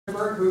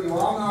who you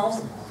all know,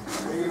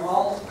 that you've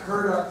all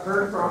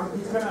heard from.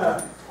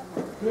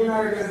 He and I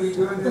are going to be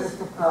doing this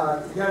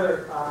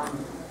together.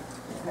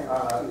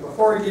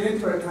 Before we get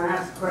into it, can I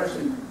ask a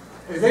question?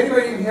 Has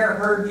anybody in here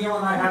heard Neil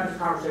and I have this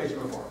conversation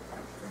before?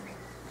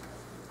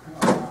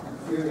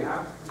 You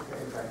have?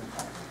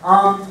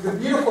 Okay. The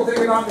beautiful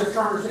thing about this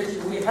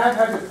conversation, we have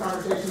had this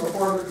conversation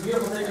before, but the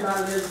beautiful thing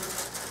about it is,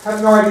 I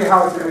have no idea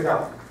how it's going to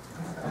go.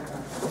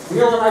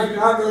 Neil and I do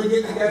not really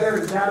get together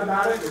and chat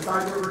about it,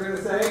 decide what we're going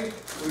to say.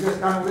 We just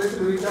kind of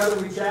listen to each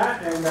other, we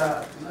chat, and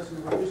listen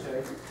to what you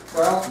say.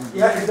 Well,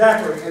 yeah,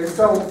 exactly. And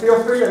so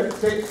feel free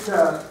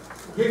to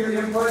give your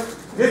input.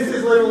 This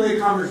is literally a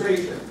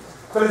conversation.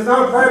 But it's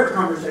not a private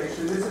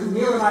conversation. This is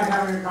Neil and I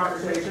having a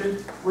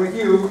conversation with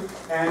you.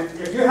 And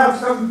if you have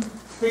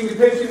something to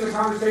pitch in the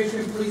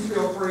conversation, please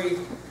feel free.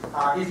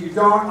 If you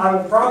don't, I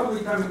will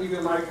probably come and give you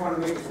a microphone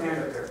and make a stand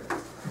up here.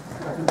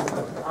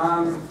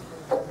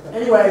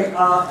 Anyway,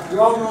 you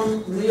all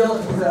know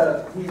Neil.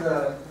 He's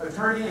an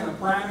attorney and a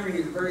planner.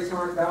 He's a very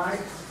smart guy.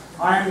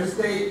 I am the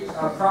state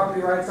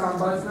property rights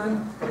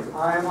ombudsman.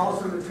 I am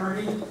also an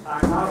attorney.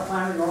 I'm not a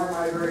planner, nor am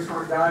I a very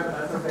smart guy, but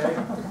that's okay.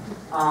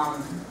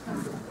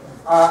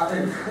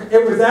 And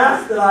it was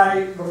asked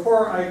that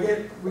before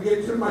we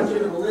get too much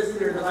into the list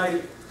here, that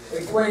I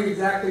explain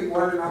exactly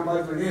what an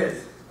ombudsman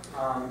is.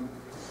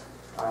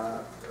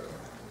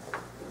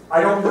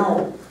 I don't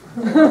know.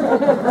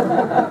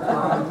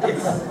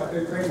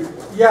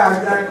 Yeah,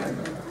 exactly.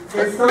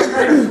 It's some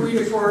kind of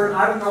Swedish word.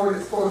 I don't know what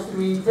it's supposed to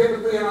mean.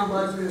 Typically, an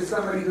ombudsman is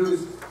somebody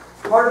who's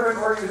part of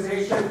an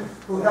organization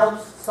who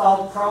helps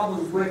solve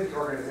problems with the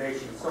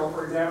organization. So,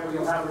 for example,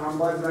 you'll have an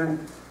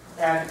ombudsman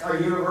at a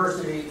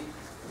university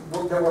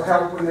that will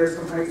help when there's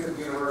complaints at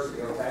the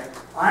university, okay?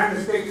 I'm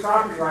the state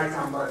property rights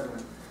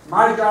ombudsman.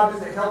 My job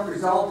is to help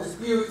resolve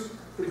disputes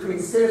between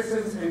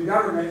citizens and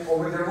government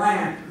over their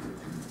land,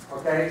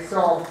 okay?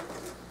 So,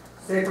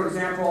 say, for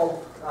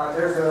example,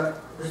 there's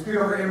a dispute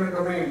over eminent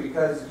domain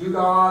because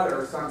UGOD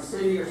or some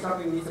city or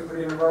something needs to put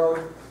in a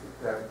road.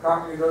 The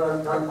property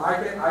doesn't like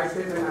it. I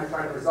sit in and I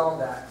try to resolve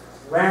that.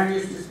 Land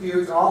use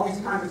disputes, all these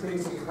kinds of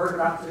things that you've heard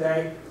about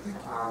today.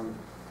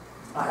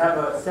 I have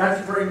a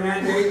statutory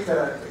mandate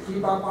to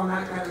keep up on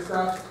that kind of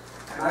stuff.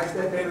 And I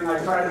step in and I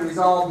try to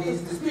resolve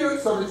these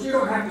disputes so that you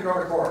don't have to go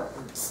to court.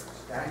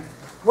 Okay?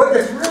 What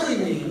this really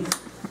means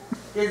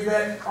is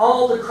that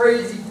all the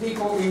crazy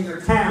people in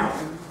your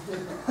town,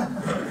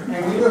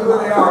 and you know who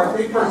they are,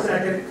 think for a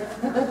second.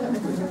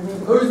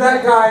 Who's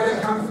that guy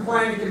that comes to the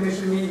planning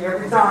commission meeting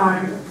every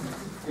time?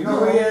 You know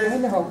who he is? I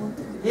know.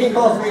 He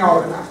calls me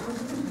all the time.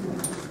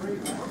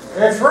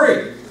 It's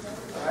free.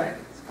 Right?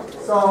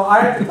 So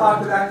I have to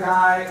talk to that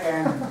guy,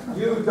 and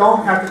you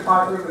don't have to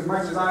talk to him as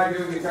much as I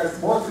do, because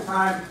most of the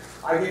time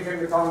I get him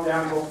to calm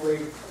down,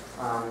 hopefully.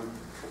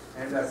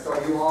 And so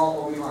you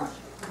all owe me lunch.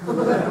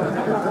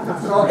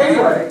 So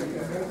anyway,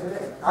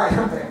 I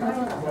got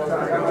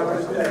my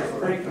lunch today, so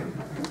thank you.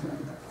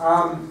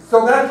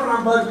 So that's what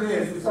ombudsman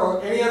is. And so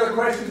any other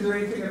questions or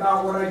anything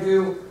about what I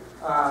do,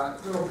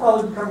 it'll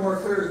probably become more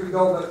clear as we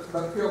go,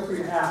 but feel free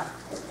to ask.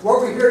 What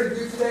we're here to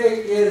do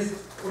today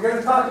is we're going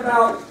to talk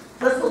about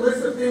just a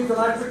list of things that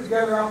I put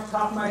together off the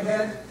top of my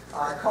head.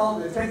 I call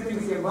it the 10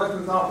 things the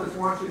Ombudsman's office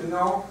wants you to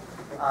know.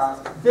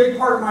 Big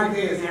part of my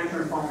day is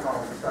answering phone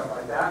calls and stuff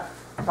like that,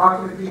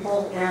 talking to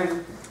people.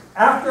 And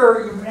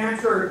after you've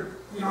answered,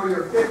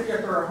 your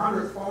 50th or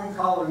 100th phone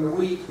call in the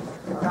week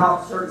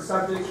about certain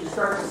subjects, you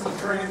start to see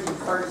trends, you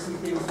start to see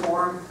things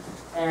form.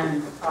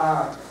 And,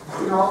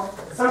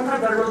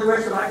 sometimes I really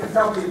wish that I could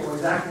tell people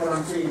exactly what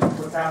I'm seeing,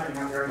 what's happening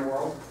out there in the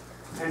world.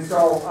 And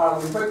so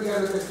we put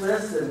together this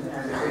list,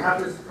 and if we have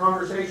this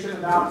conversation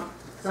about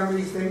some of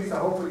these things, I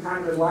hope we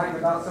kind of enlighten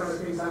about some of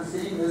the things I'm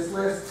seeing. This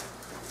list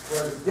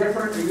was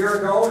different a year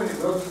ago, and it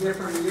will be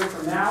different a year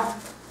from now.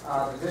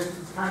 But this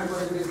is kind of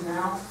what it is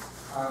now.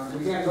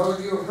 And again, those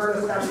of you who have heard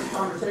us have this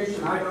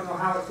conversation, I don't know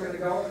how it's going to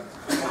go.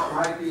 It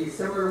might be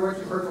similar to what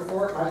you've heard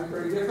before. It might be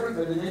pretty different,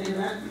 but in any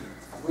event,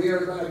 we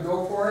are going to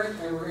go for it,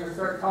 and we're going to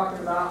start talking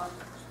about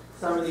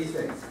some of these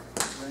things.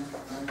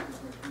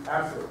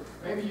 Absolutely.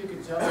 Maybe you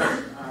could tell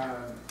us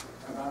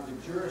about the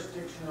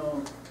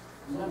jurisdictional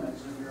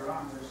limits of your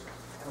office,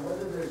 and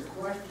whether there's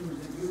questions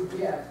that you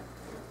get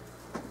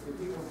that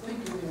people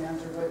think you can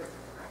answer, but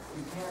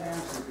you can't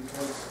answer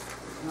because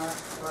it's not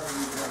part of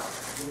your job.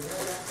 Do you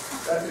hear that?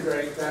 That's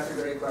a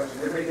great question.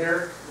 Everybody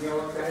there? Neil,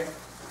 okay?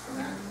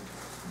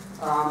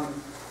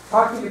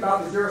 Talking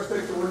about the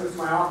jurisdictional limits of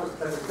my office,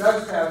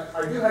 because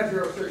I do have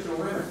jurisdictional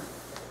limits.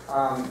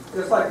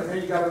 Just like with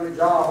any government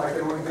job, I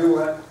can only do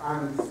what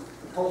I'm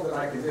told that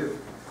I can do.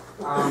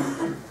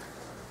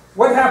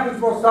 What happens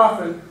most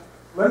often?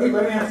 Let me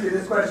ask you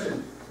this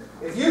question.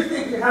 If you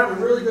think you have a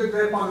really good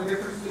grip on the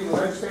difference between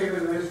legislative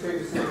and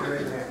administrative system,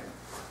 raise your hand.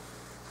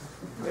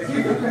 If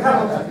you think you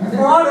have a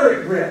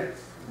moderate grip,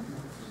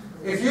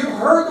 if you've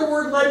heard the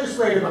word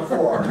legislative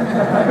before,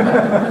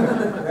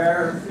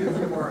 there's a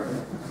few more.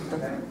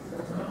 Okay.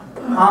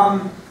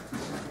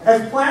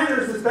 As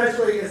planners,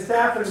 especially, as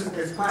staff and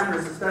as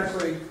planners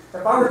especially,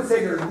 if I were to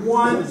say there's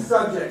one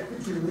subject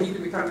that you need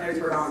to become an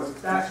expert on,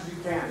 that's you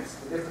can. It's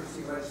the difference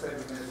between legislative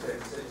and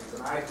administrative decisions.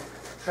 And I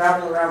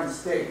travel around the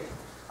state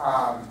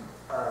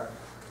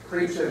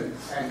preaching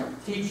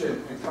and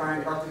teaching and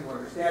trying to help people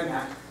understand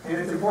that. And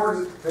it's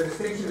important, the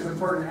distinction is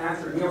important to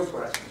answer Neil's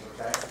questions,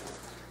 okay?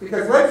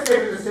 Because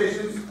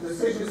legislative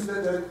decisions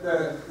that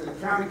the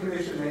county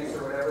commission makes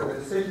or whatever, the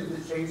decisions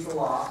that change the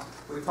law,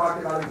 we've talked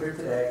about it here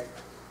today,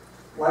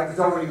 like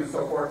zoning and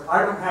so forth,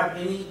 I don't have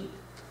any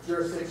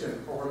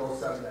jurisdiction over those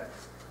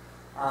subjects.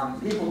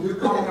 People do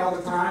call me all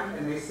the time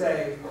and they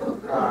say,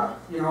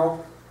 you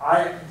know, I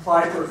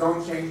applied for a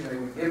zone change and they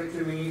would give it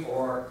to me,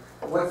 or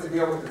what's the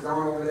deal with the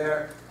zone over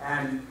there?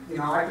 And, you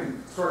know, I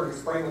can sort of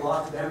explain the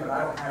law to them, but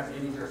I don't have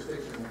any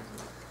jurisdiction.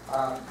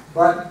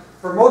 But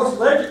for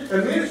most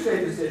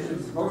administrative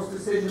decisions, most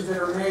decisions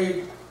that are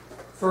made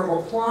sort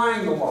of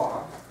applying the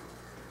law,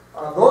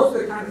 those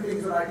are the kind of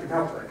things that I can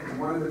help with. And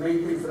one of the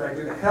main things that I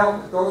do to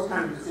help with those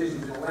kind of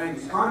decisions in a land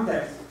use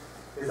context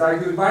is I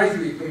do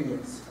advisory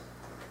opinions.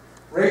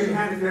 Raise your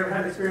hand if you ever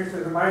had experience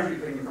with an advisory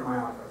opinion from my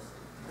office.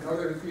 I know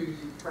there's a few,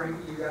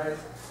 frankly, you guys.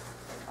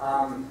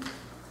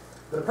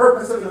 The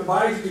purpose of an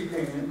advisory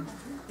opinion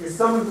is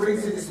someone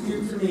brings a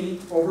dispute to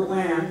me over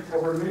land,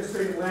 over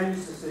administrative land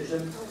use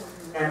decision,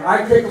 and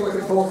I take a look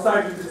at both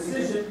sides of the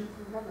decision,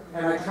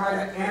 and I try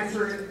to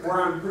answer it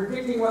where I'm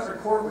predicting what the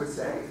court would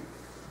say.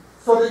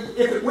 So that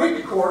if it went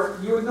to court,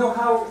 you would know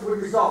how it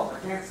would resolve. I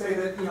can't say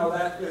that, you know,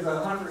 that is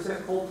a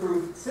 100%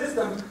 foolproof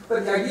system,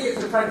 but the idea is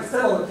to try to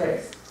settle the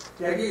case.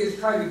 The idea is to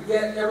try to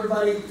get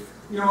everybody,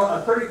 you know,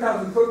 a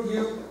 30,000-foot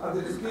view of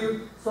the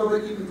dispute so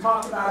that you can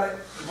talk about it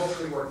and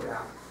hopefully work it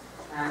out.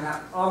 And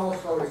that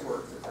almost always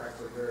works. It's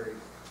actually very,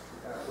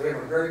 we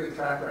have a very good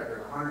track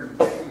record,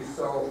 150 or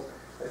so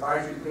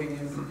advisory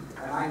opinions,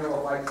 and I know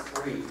of like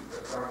 3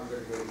 that are on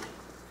litigation.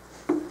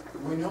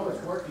 We know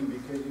it's working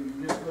because if you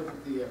just look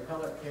at the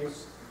appellate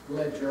case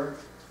ledger,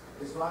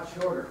 it's a lot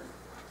shorter.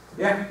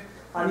 Yeah,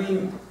 I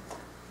mean,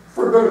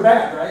 for good or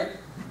bad, right?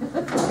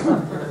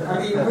 I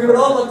mean, we would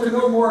all love to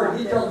know more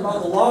details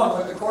about the law and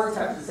what the courts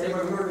have to say,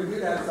 but in order to do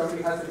that,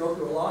 somebody has to go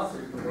through a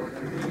lawsuit.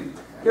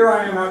 Here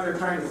I am out there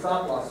trying to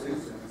stop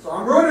lawsuits, so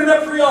I'm ruining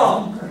it for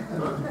y'all.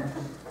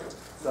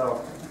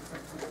 So,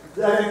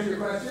 does that answer your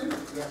question?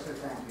 Yes, sir,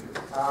 thank you.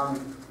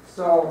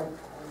 So,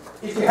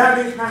 if you have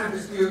any kind of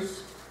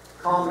disputes,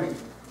 call me.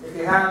 If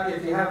you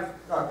have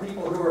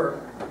people who are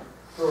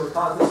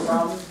causing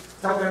problems,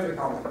 tell them to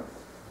call me.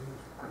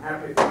 I'm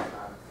happy to talk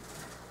about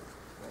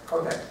it.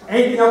 Okay.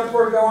 Anything else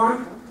before we go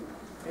on?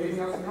 Anything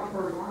else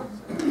before we go on?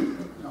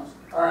 No.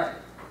 All right.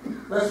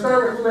 Let's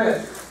start with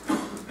Liz.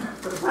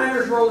 The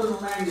planner's role in the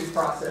land use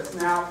process.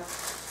 Now,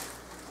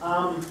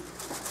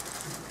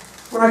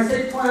 when I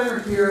say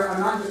planners here, I'm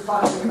not just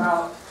talking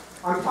about,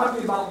 I'm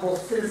talking about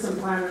both citizen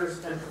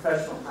planners and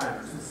professional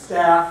planners, the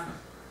staff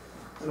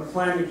and the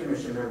planning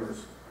commission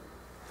members.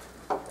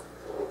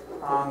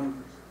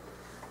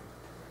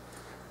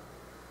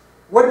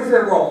 What is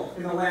their role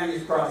in the land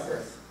use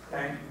process?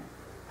 Okay?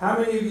 How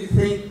many of you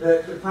think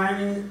that the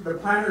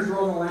planner's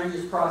role in the land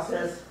use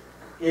process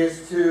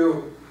is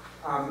to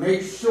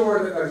make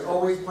sure that there's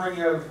always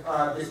plenty of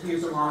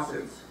disputes and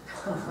lawsuits?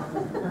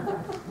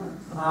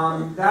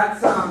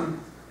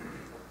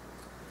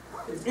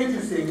 It's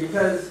interesting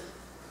because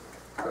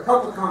a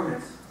couple of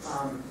comments.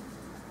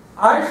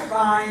 I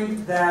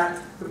find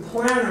that the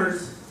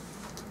planners,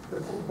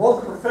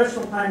 both the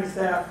professional planning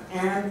staff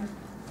and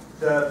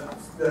the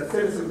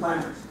citizen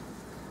planners,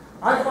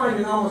 I find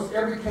in almost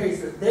every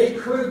case that they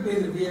could have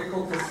been the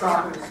vehicle to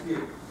stop a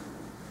dispute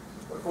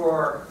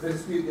before the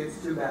dispute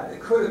gets too bad. They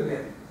could have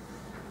been.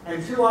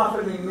 And too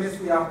often they miss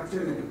the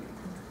opportunity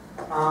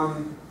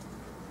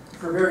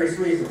for various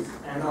reasons.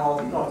 And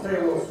I'll tell you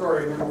a little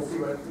story and then we'll see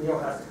what Neil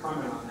has to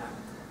comment on that.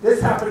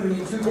 This happened to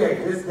me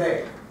this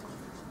day.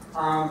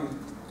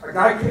 A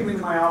guy came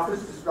into my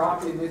office, just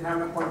dropped in, didn't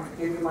have an appointment,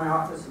 came into my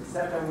office and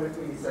sat down with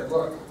me and he said,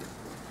 look,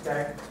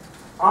 okay,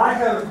 I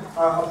have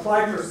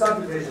applied for a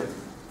subdivision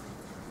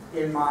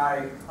in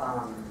my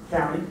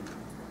county,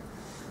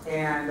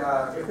 and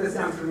if this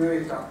sounds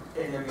familiar to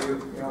any of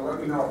you, let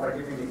me know if I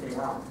did anything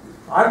wrong.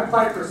 I've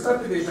applied for a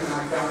subdivision in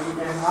my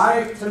county,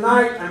 and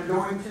tonight I'm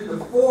going to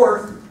the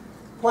 4th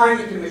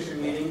planning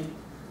commission meeting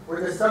where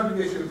the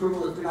subdivision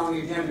approval has been on the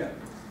agenda.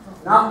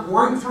 Not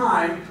one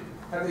time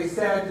have they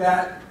said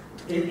that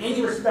in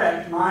any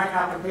respect my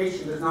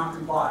application does not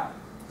comply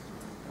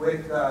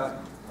with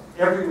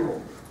every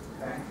rule.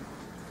 Okay?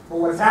 But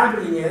what's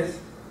happening is,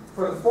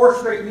 for the 4th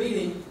straight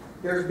meeting,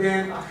 there's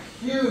been a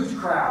huge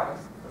crowd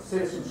of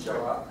citizens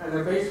show up, and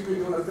they're basically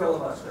doing a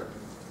filibuster.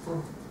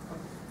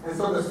 And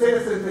so the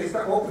citizens, they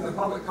open the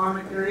public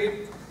comment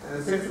period, and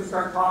the citizens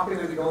start talking,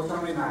 and it goes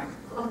till midnight.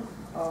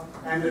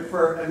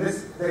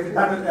 They've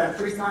done it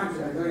 3 times,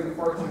 and they're doing the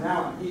 4th one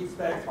now, and he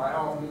expects, by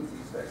all means, he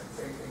expects the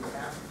same thing to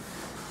happen.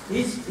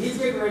 He's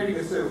getting ready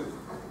to sue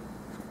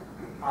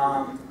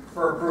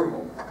for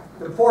approval.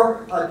 The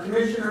poor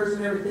commissioners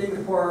and everything,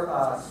 the poor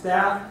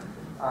staff,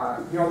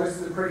 You know, this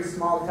is a pretty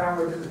small town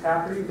where this is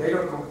happening. They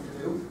don't know what to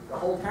do. The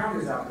whole town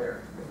is out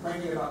there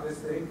complaining about this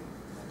thing.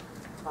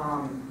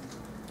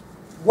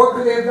 What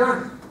could they have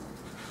done?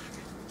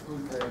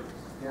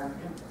 Yeah.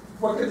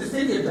 What could the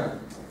city have done?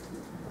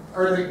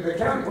 Or the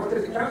county? What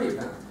could the county have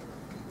done?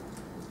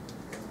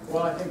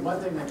 Well, I think one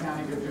thing the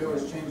county could do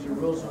is change the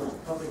rules so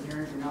public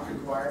hearings are not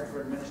required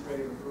for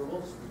administrative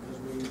approvals, because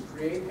we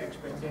create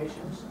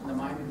expectations in the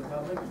mind of the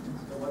public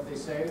that what they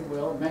say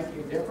will make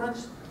a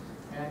difference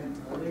and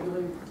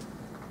legally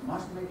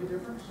must make a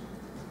difference.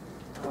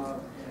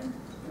 And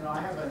you know, I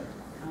have a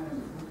kind of,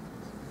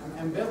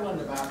 I'm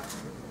ambivalent about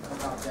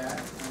that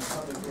in a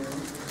public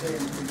hearing, say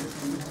in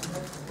conditional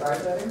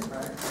setting,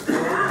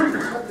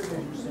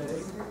 subdivision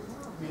setting.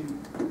 I mean,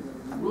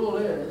 the rule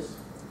is,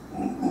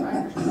 as I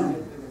understand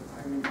it,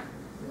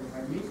 if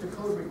I meet the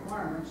code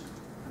requirements,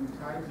 I'm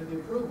tied to the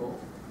approval.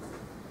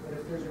 But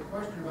if there's a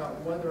question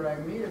about whether I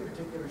meet a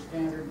particular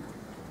standard,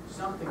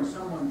 something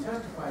someone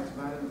testifies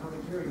about in a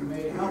public hearing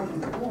may help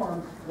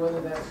inform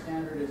whether that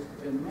standard has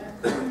been met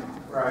or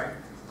not. Right.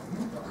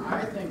 So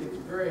I think it's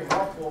very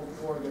helpful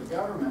for the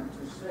government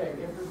to say,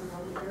 if there's a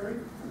public hearing,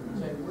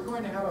 say, we're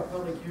going to have a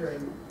public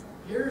hearing.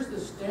 Here's the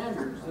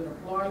standards that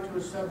apply to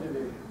a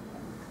subdivision.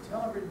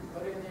 Tell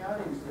everybody in the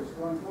audience this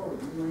going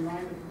forward. You can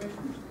remind the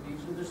commissioners,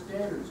 these are the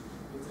standards.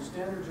 If the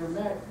standards are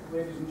met,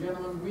 ladies and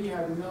gentlemen, we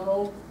have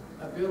no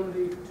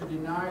ability to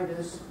deny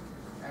this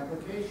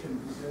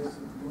application because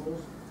the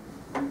rules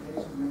in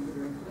cases make it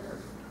very clear.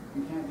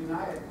 You can't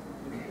deny it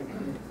if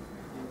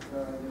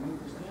they meet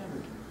the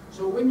standards.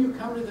 So when you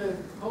come to the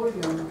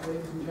podium,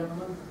 ladies and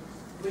gentlemen,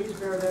 please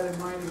bear that in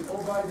mind. And,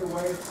 oh, by the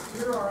way,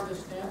 here are the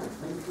standards.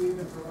 Maybe we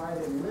even provide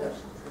a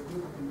list that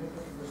people can pick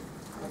up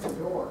at the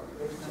door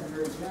based on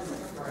your agenda.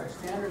 Right.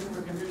 Standards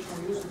for conditional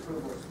use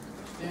approvals,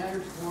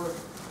 standards for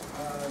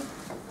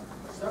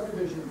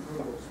subdivision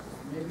approvals.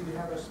 Maybe you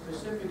have a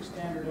specific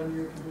standard under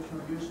your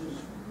conditional uses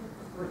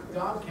for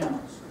dog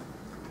kennels.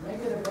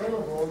 Make it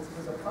available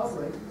to the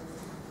public,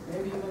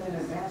 maybe even in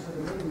advance of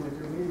the meeting with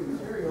your meeting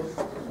materials,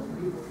 so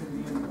people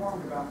can be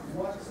informed about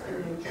what's the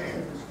nature of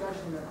the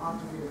discussion that ought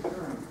to be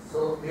occurring.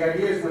 So the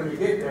idea is when you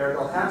get there,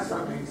 they'll have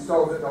something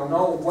so that they'll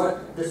know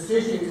what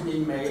decision is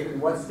being made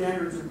and what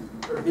standards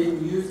are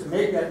being used to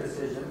make that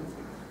decision,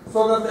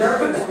 so that if they're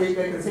going to speak,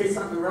 they can say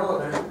something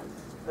relevant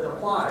that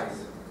applies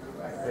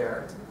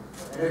there.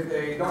 And if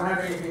they don't have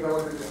anything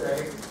relevant to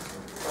say,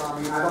 well,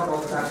 I mean, I don't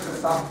know if that's going to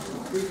stop them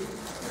from speaking,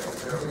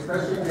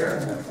 especially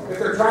here. If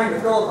they're trying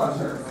to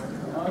filibuster.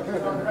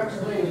 Rex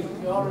Lee,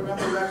 you all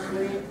remember Rex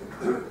Lee,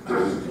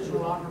 constitutional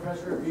law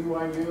professor at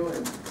BYU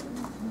and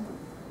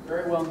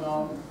very well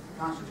known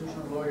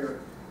constitutional lawyer,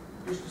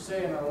 used to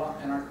say in our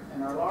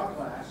law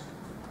class,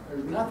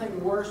 there's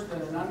nothing worse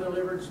than an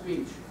undelivered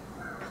speech.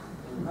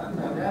 And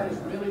that is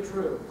really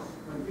true.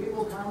 When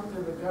people come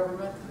to the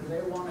government,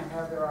 they want to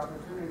have their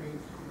opportunity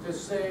to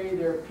say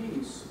their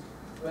piece.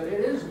 But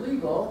it is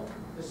legal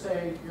to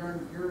say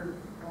you're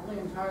only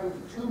entitled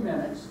to 2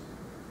 minutes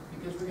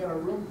because we got a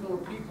room full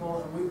of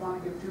people and we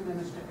want to give 2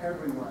 minutes to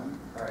everyone.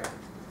 All right.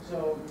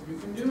 So you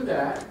can do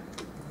that,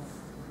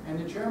 and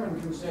the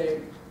chairman can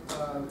say,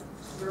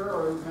 sir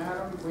or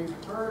madam,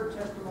 we've heard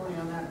testimony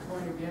on that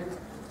point again.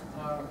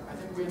 I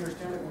think we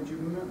understand it. Would you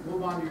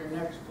move on to your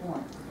next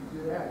point? You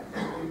can do that.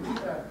 You need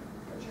a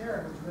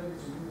chair who's ready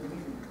to do the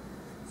meeting.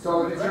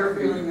 So is your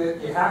feeling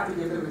that you have to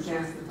give them a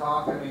chance to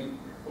talk? I mean,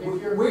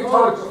 we've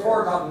talked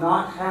before about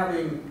not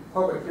having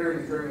public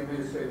hearings during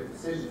administrative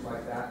decisions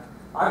like that.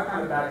 I've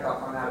kind of backed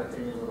up on that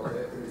opinion a little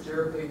bit, because it's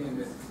your opinion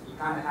that you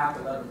kind of have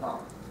to let them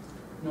talk.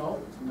 No,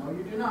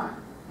 you do not,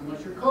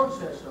 unless your code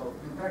says so.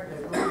 In fact, I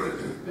believe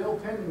there's a bill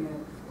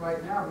pending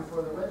right now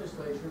before the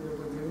legislature that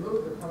would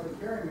remove the public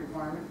hearing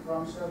requirement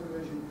from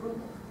subdivision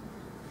approval.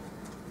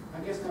 I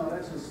guess, no,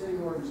 that's a city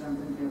ordinance I'm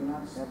thinking of,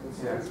 not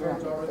the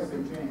code's already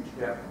been changed.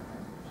 Yeah.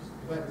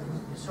 But,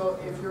 so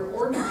if your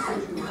ordinance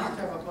says you have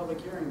to have a public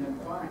hearing, then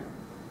fine.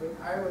 But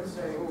I would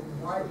say,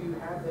 why do you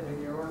have that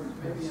in your ordinance?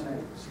 Maybe in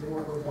a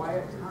more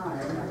quiet time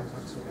after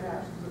it's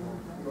passed,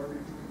 the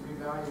ordinance you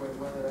can evaluate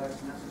whether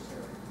that's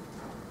necessary.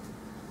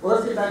 Well,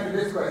 let's get back to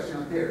this question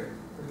up here.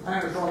 The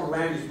plan control and the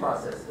land use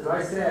process. As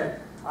I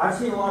said, I've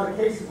seen a lot of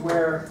cases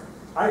where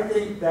I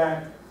think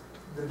that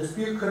the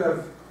dispute could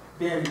have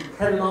been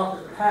headed off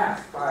at the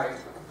pass by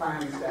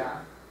planning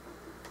staff.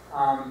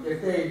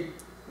 If they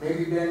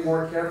maybe been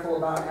more careful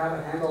about how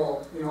to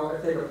handle, you know,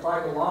 if they've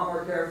applied the law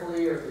more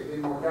carefully, or if they've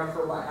been more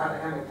careful about how to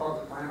handle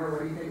public clamor.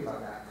 What do you think about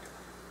that?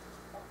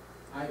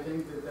 I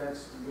think that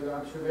that's a good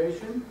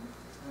observation.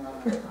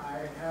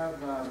 I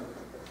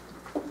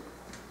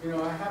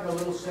have a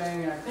little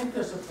saying, I think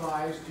this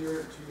applies to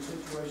your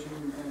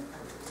situation, and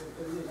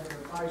it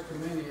applies to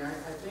many.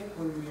 I think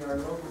when we are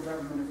local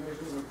government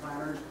officials or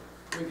planners,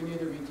 we can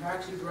either be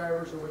taxi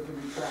drivers or we can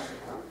be traffic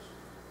cops.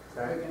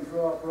 Okay. We can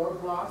throw up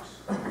roadblocks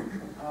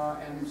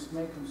and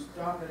make them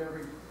stop at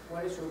every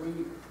place, or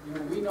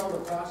we know the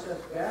process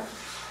best,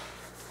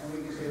 and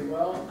we can say,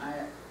 well,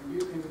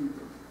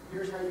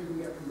 here's how you can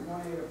get from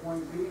point A to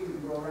point B. You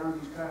can go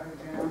around these traffic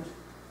jams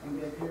and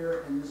get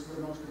here, and this is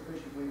the most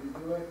efficient way to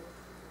do it.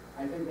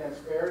 I think that's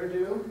fair to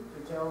do,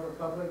 to tell the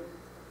public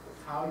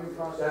how your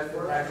process That's the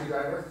works. taxi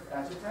driver?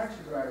 That's a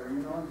taxi driver,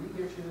 you know, and he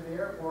gets you to the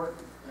airport,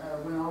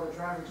 when all the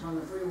traffic's on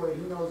the freeway,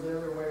 he knows the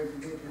other way to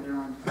get you there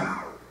on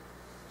time.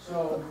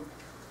 So,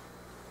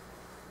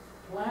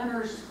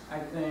 planners, I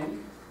think,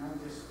 I'm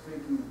just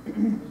thinking, this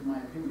is my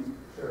opinion,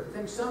 Sure. I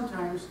think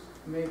sometimes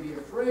may be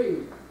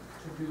afraid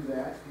to do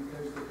that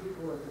because the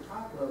people at the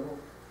top level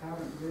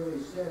haven't really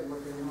said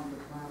what they want the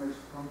planner's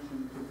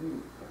function to be.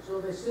 So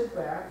they sit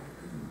back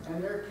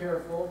and they're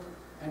careful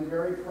and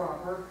very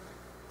proper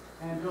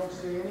and don't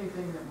say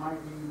anything that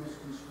might be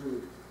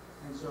misconstrued.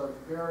 And so it's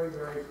very,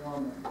 very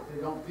formal.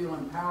 They don't feel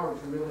empowered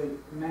to really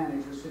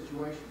manage the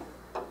situation.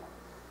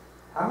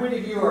 How many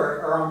of you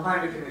are on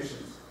planning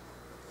commissions?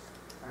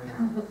 I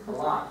know, a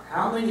lot.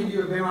 How many of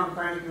you have been on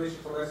planning commission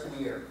for less than a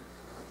year?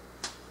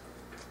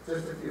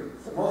 Just a few.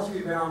 So most of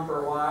you have been on for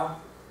a while.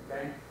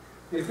 Okay.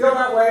 Do you feel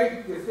that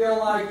way? Do you feel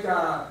like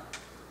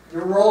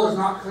your role is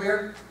not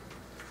clear?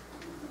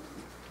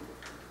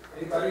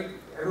 Anybody?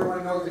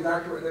 Everyone knows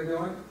exactly what they're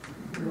doing?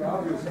 You're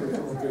obviously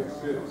from a big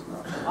city.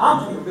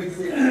 I'm from a big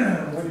city.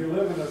 When you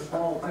live in a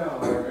small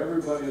town where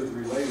everybody is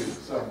related in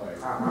some way,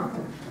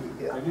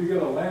 and you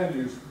get a land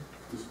use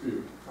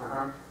dispute,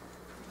 who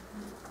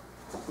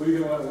are you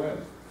going to let win?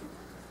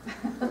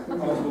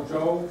 Uncle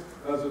Joe,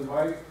 cousin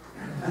Mike?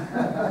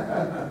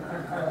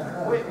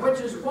 Which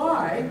is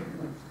why,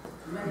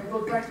 and then it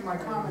goes back to my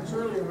comments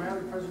earlier in my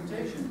other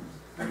presentation,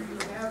 if you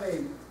have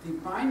a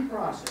defined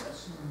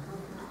process,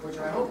 which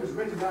I hope is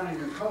written down in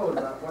your code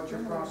about what your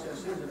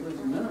process is, at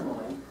least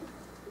minimally,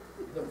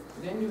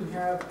 then you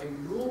have a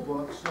rule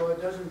book so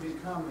it doesn't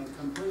become a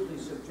completely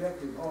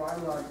subjective, oh, I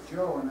like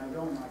Joe and I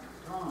don't like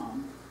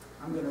Tom,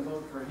 I'm going to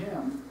vote for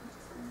him.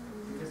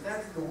 Because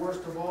that's the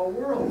worst of all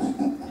worlds,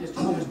 is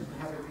to just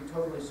have it be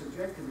totally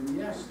subjective. And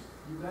yes,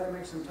 you've got to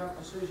make some tough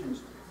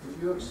decisions.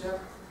 If you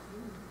accept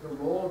the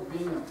role of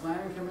being a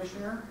planning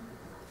commissioner,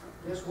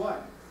 guess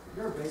what?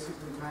 You're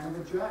basically kind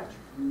of a judge,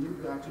 and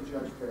you've got to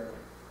judge fairly.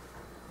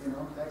 You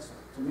know, that's,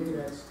 to me,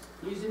 that's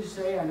easy to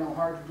say, I know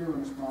hard to do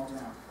in a small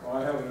town. Well,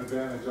 I have an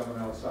advantage, I'm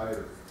an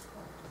outsider.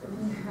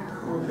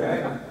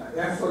 Okay.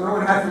 Yeah, so no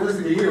one has to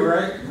listen to you,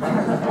 right?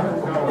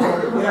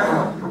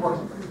 Yeah.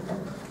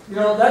 You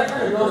know, that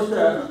kind of goes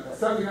to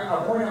something,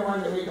 a point I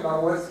wanted to make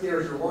about what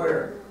scares your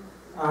lawyer.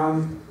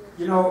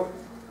 You know,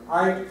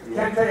 I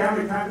can't tell you how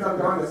many times I've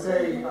gone to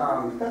say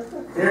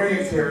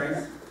variance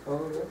hearings,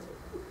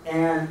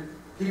 and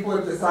people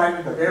have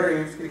decided the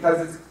variance because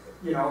it's,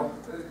 you know,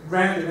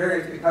 granted the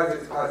variance because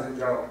it's cousin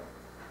Joe,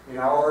 you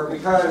know, or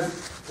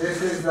because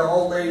this is the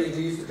old lady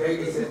who used to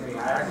babysit me.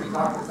 I actually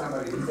talked to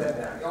somebody who said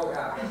that. Oh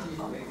yeah, she used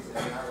to babysit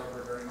me. I love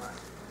her very much.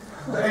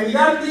 And you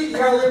gotta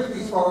live with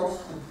these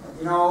folks.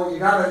 You know, you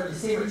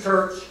see them at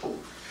church.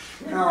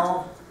 You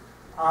know,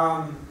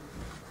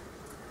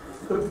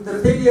 the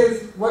thing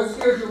is, what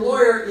scares your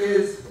lawyer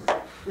is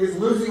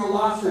losing a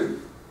lawsuit.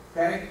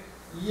 Okay,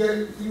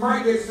 you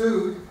might get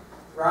sued,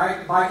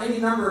 right, by any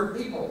number of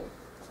people.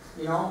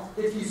 You know,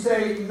 if you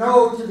say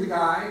no to the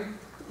guy,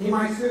 he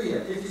might sue you.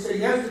 If you say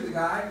yes to the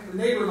guy, the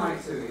neighbor might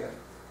sue you.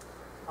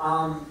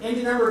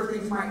 Any number of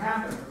things might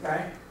happen.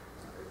 Okay.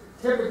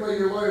 Typically,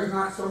 your lawyer's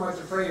not so much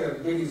afraid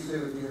of getting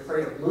sued; he's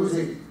afraid of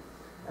losing.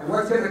 And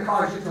what's going to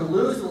cause you to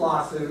lose the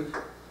lawsuit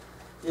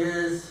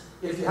is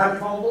if you haven't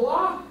followed the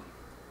law.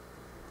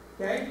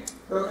 Okay?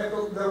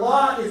 The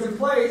law is in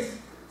place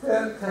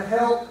to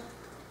help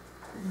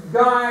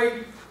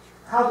guide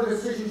how the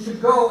decision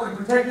should go and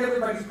protect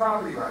everybody's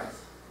property rights.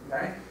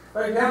 Okay?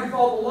 But if you haven't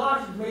followed the law,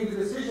 you've made the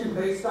decision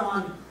based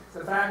on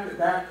the fact that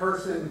that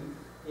person,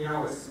 you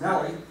know, is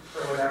smelly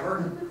or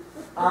whatever,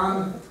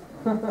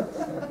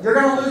 you're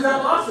going to lose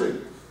that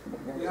lawsuit.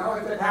 You know,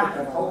 if it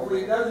happens.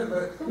 Hopefully it doesn't,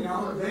 but, you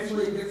know,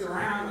 eventually it gets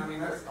around. I mean,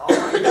 that's all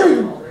I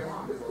do all day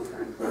long.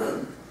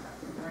 Can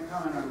I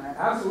comment on that?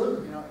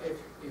 Absolutely. You know, if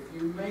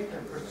you make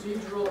a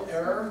procedural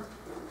error,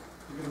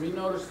 you can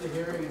renotice the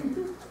hearing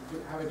and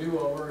have a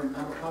do-over, and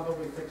that'll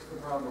probably fix the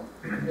problem.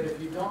 But if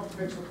you don't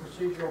fix a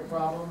procedural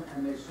problem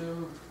and they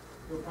sue,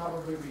 you'll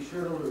probably be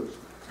sure to lose.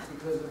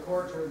 Because the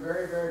courts are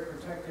very, very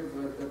protective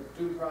of the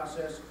due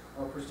process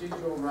or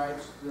procedural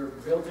rights that are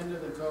built into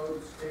the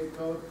code, state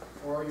code,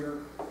 or your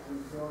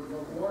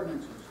local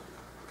ordinances.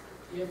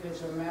 If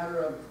it's a matter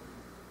of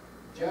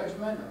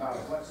judgment about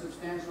what's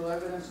substantial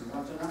evidence and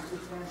what's not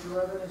substantial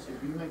evidence, if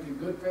you make a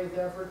good faith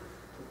effort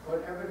to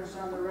put evidence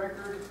on the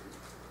record,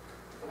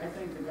 I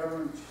think the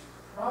government's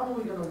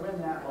probably going to win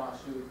that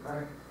lawsuit.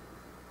 Right.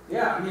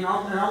 Yeah, I mean, in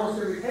almost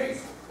every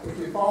case, if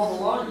you follow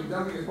the law, you've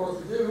done what you're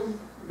supposed to do,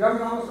 the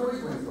government almost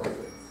always wins those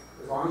things,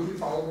 as long as you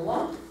follow the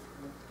law.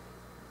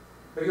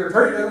 But your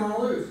attorney doesn't want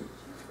to lose.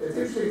 It's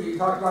interesting you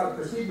talked about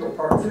the procedural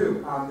part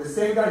too. The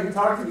same guy who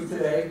talked to me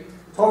today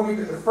told me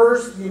that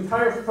the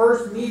entire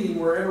first meeting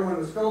where everyone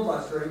was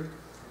filibustering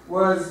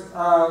was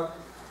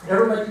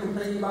everybody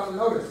complaining about the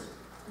notice.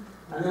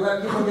 And they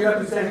let people get up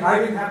and say, I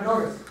didn't have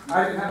notice.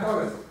 I didn't have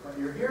notice. But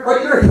you're here.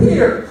 But you're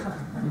here.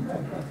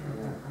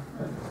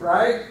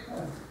 Right?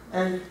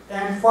 And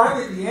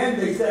finally, at the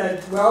end, they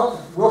said,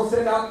 well, we'll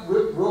send out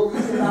the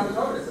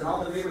notice. And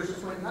all the neighbors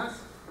just went nuts,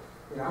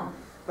 you know.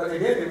 But they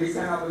did. We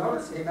sent out the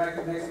notice, came back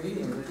to the next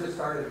meeting, and it just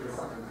started with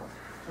something else.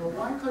 So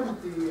why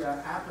couldn't the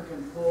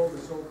applicant pull the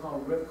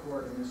so-called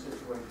ripcord in this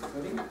situation?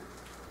 Could he?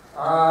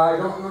 I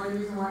don't know any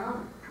reason why not.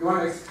 You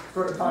want to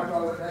sort of talk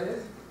about what that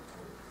is?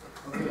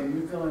 Okay,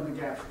 you fill in the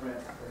gaps,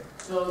 Brett.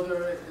 So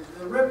the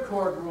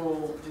ripcord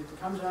rule, it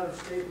comes out of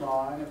state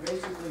law, and it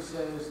basically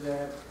says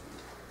that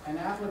an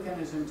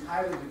applicant is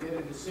entitled to get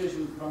a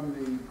decision from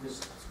the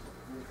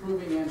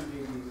approving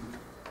entity,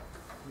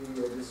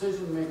 the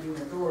decision-making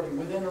authority,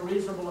 within a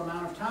reasonable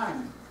amount of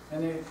time.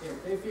 And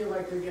if they feel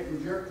like they're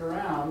getting jerked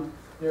around,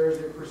 there's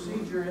a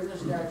procedure in the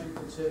statute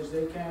that says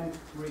they can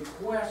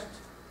request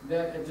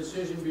that a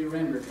decision be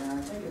rendered. And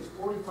I think it's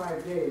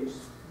 45 days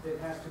that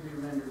has to be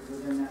rendered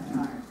within that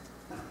time.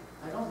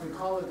 I don't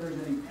recall that there's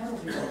any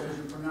penalty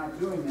provision for not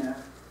doing that.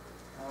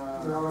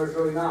 No, there's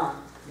really not.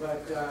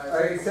 But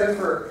except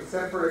for if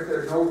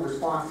there's no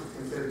response, it's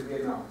considered to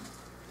be a no.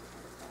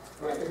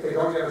 If they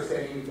don't ever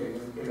say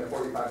anything in the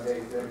 45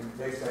 days, then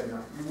they said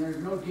no. And there's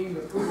no deemed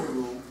approval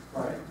rule,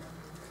 Right.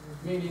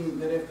 meaning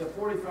that if the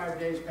 45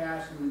 days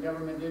passed and the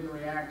government didn't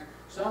react,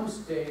 some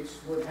states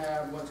would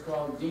have what's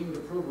called deemed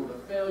approval. The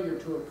failure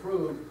to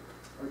approve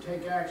or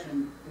take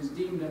action is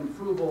deemed an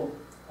approval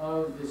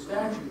of the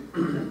statute.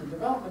 The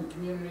development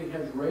community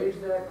has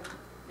raised that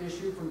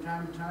issue from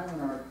time to time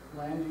in our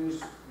land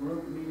use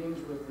group meetings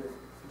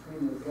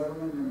between the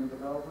government and the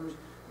developers.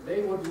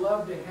 They would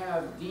love to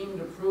have deemed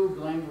approved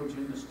language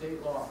in the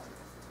state law,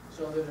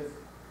 so that if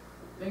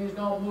things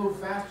don't move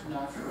fast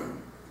enough,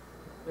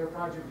 their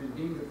project is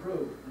deemed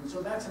approved. And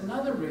so that's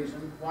another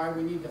reason why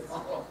we need to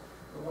follow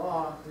the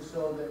law, is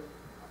so that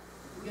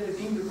if we get a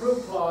deemed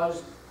approved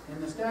clause in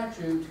the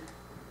statute,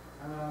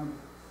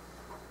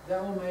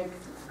 that will make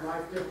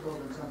life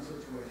difficult in some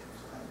situations,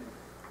 I think.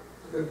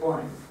 Good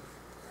point.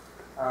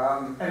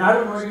 And I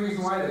don't know any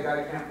reason why the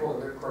guy can't pull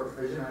the ripcord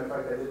provision. In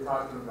fact, I did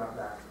talk to him about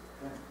that.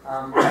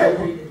 I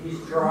think he's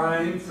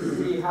trying to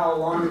see how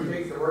long it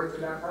takes to work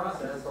through that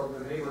process, so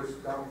the neighbors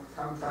don't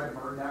come try to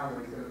burn down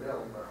when he's going to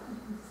build. But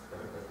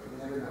you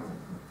never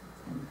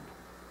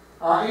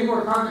know. Any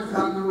more comments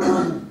about number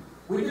one?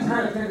 We just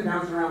kind of tend to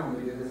bounce around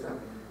when we do this, don't we?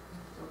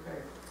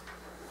 Okay.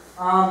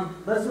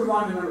 Let's move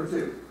on to number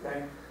two.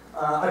 Okay.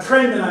 A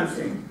trend that I'm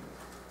seeing: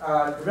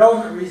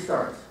 development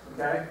restarts.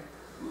 Okay.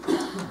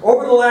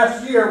 Over the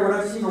last year, what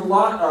I've seen a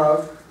lot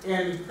of,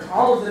 and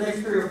all of the next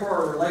 3 or 4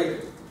 are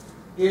related,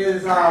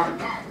 is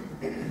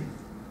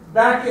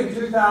back in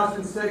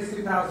 2006,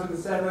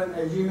 2007,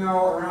 as you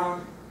know,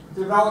 around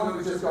development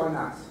was just going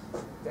nuts.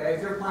 Okay,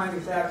 if you're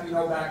planning staff, you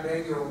know back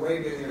then you were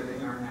way busier than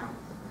you are now.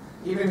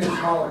 Even in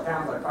smaller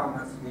towns, I found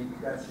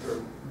that's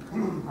true.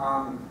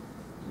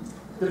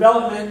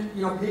 Development,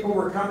 you know, people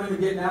were coming and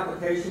getting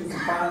applications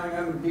and filing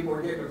them, and people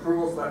were getting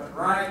approvals left and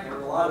right. There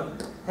was a lot of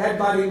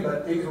headbutting,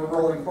 but things were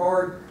rolling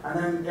forward, and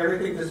then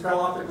everything just fell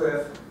off the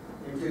cliff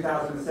in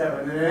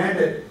 2007, and it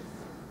ended,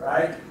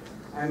 right?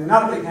 And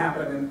nothing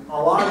happened, and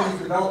a lot of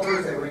these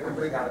developers, they went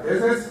completely out of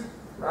business,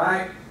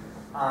 right?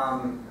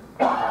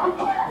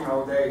 You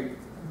know,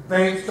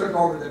 banks took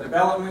over the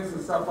developments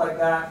and stuff like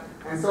that,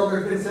 and so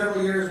there's been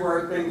several years where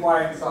it's been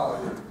quiet and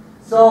solid.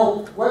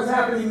 So what's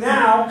happening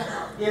now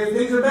is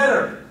things are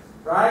better,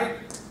 right?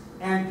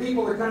 And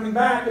people are coming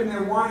back and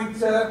they're wanting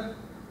to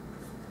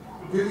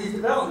do these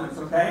developments,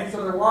 okay?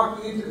 So they're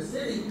walking into the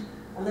city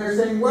and they're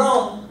saying,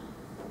 well,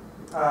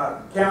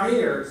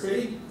 county or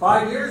city,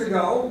 5 years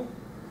ago,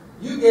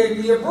 you gave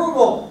me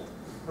approval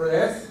for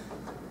this,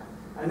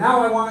 and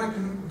now I want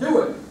to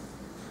do it.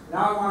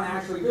 Now I want to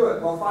actually do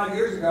it. Well, 5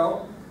 years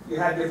ago, you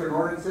had different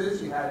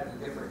ordinances, you had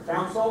a different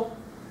council,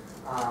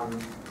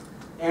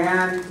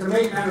 and to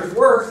make matters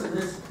worse, and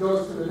this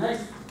goes to the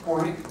next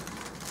point,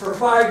 for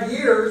 5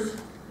 years,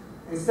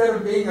 instead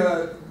of being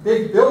a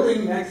big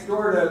building next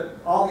door to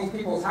all these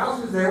people's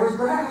houses, there was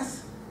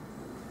grass.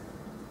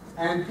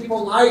 And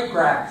people like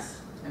grass.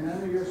 And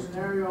under your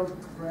scenario,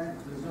 Brent,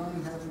 the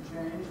zoning hasn't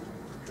changed?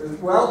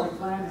 Well, the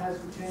plan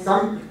hasn't changed?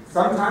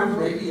 Sometimes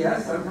maybe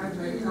yes, sometimes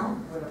maybe no.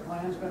 But a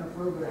plan's been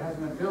approved, but it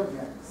hasn't been built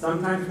yet.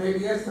 Sometimes maybe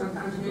yes,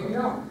 sometimes maybe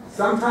no.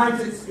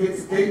 Sometimes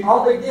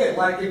all they did,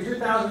 like in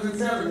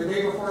 2007, the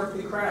day before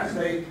it crashed,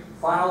 they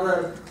filed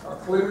a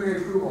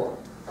preliminary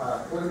approval,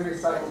 preliminary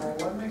site. Well,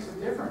 what makes a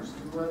difference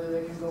to whether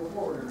they can go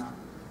forward or not?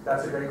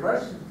 That's a great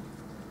question.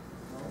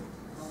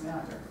 Help me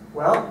out there.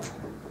 Well,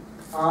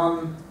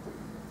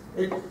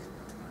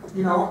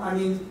 you know, I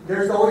mean,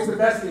 there's always the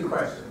vesting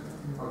question,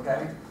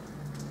 okay?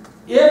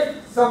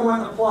 If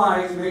someone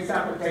applies and makes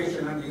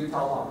application under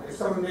Utah law, if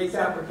someone makes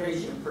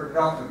application for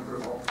development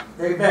approval,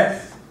 they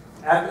vest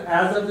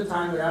as of the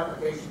time their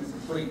application is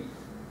complete,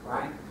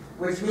 right?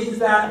 Which means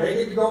that they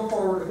get to go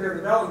forward with their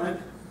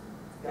development,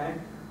 okay,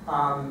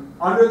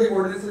 under the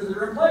ordinances that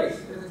are in place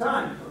at the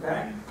time,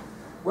 okay?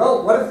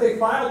 Well, what if they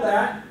filed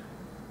that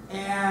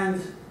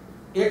and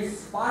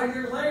it's 5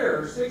 years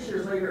later, or 6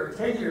 years later, or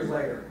 10 years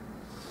later,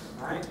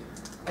 right?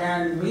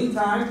 And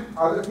meantime,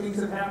 other things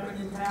have happened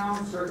in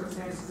town,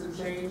 circumstances have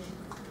changed,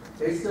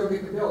 they still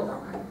get the bill,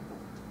 don't they?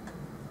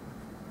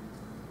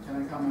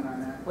 Can I comment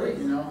on that? Please.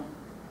 You know,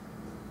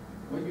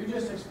 what you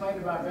just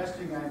explained about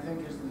vesting, I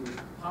think, is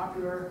the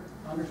popular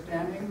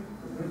understanding.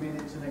 I mean,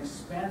 it's an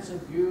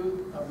expansive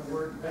view of the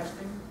word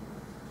vesting.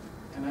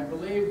 And I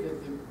believe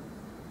that the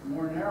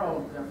more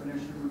narrow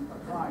definition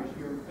applies.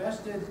 You're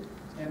vested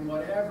in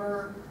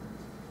whatever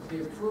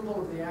the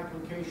approval of the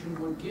application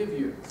would give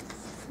you,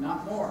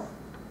 not more.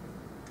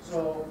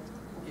 So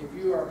if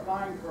you are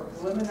applying for a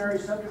preliminary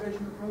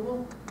subdivision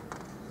approval,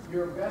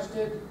 you're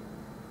vested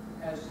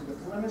as to the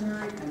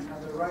preliminary and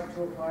have the right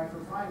to apply for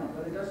final.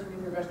 But it doesn't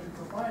mean you're vested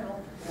for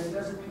final, and it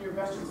doesn't mean you're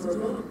vested for a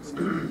building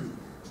permit.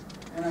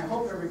 And I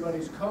hope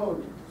everybody's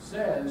code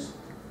says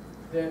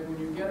that when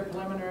you get a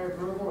preliminary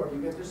approval or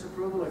you get this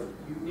approval, if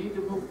you need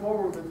to move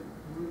forward with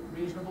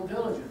reasonable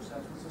diligence,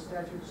 that's what the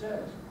statute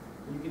says.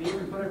 You can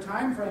even put a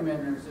time frame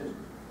in there that says,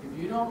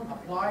 if you don't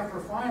apply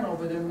for final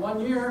within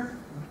 1 year,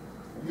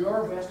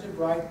 your vested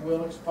right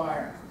will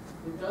expire.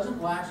 It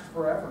doesn't last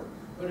forever.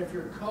 But if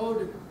your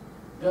code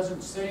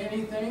doesn't say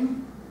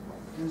anything,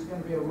 and it's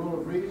going to be a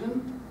rule of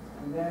reason,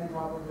 and then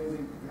probably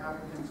the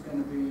applicant's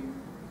going to be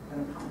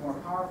in a more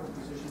powerful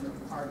position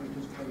to argue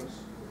his case.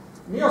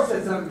 Neil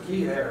said something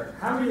key there.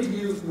 How many of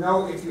you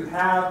know if you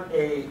have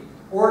a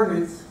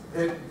ordinance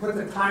that puts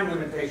a time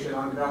limitation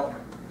on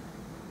development?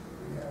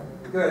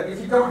 Good. If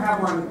you don't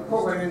have one,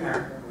 put one in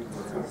there.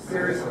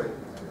 Seriously.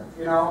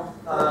 You know?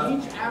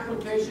 Each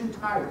application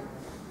type.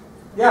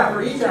 Yeah,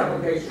 for each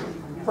application.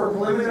 For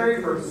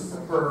preliminary, for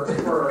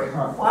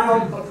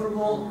final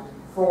approval,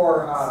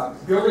 for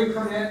building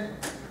permit,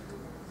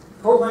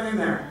 put one in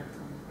there.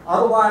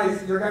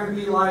 Otherwise, you're going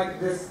to be like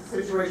this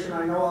situation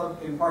I know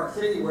of in Park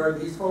City where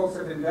these folks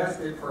have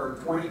invested for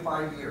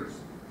 25 years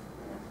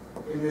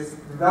in this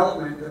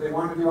development that they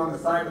want to do on the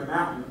side of the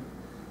mountain,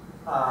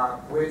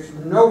 which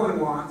no one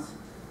wants.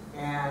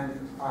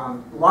 And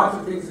lots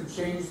of things have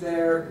changed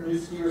there. New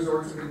ski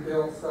resorts have been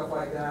built, stuff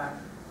like that,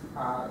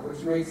 which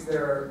makes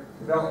their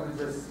development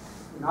just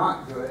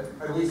not good,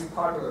 at least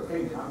popular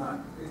opinion. I'm not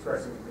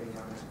expressing an opinion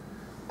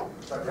on it.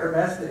 But they're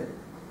vested.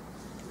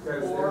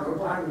 Because Or there's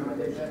no time are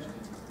they limitation. vested?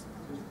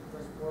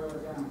 Let's boil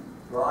it down.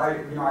 Well, I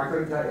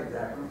couldn't tell you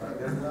exactly.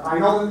 I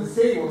know that the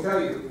city will tell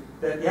you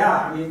that,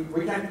 yeah, I mean,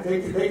 we can't,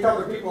 they tell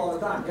their people all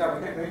the time, yeah,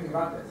 we can't do anything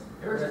about this.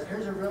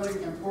 Here's a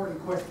really important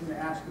question to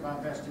ask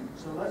about vesting.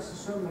 So let's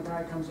assume the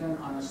guy comes in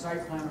on a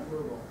site plan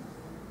approval,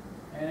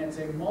 and it's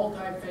a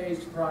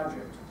multi-phased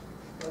project.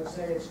 Let's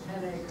say it's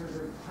 10 acres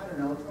or, I don't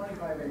know,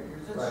 25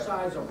 acres. It's Right.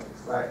 sizable.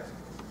 Right.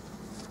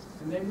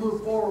 And they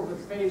move forward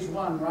with phase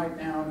 1 right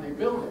now, and they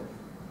build it.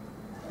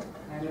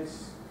 And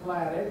it's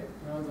platted,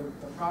 you know,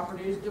 the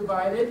property is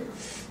divided,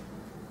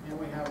 and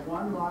we have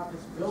one lot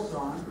that's built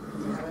on,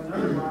 and we have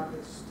another lot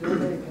that's still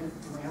vacant,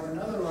 and we have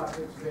another lot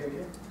that's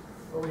vacant,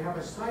 but we have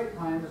a site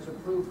plan that's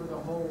approved for the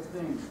whole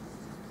thing.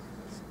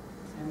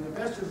 And the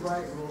vested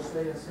right rule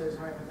says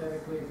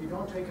hypothetically, if you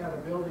don't take out a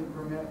building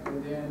permit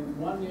within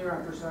 1 year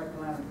after site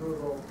plan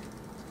approval,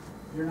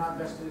 you're not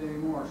vested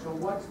anymore. So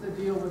what's the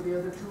deal with the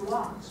other 2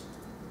 lots?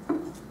 Can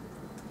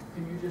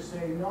you just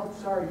say, no,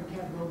 sorry, you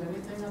can't build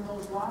anything on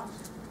those lots?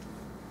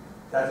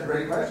 That's a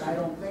great question. I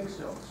don't think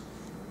so.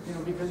 You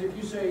know, because if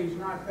you say he's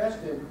not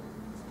vested,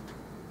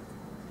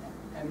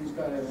 and he's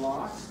got a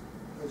lot,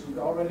 which has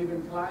already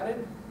been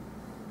platted,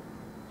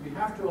 you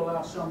have to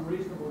allow some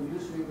reasonable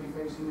use or you'll be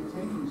facing a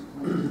takings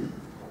claim.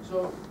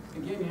 So,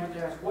 again, you have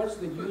to ask, what's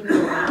the unit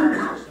of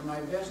analysis? Am I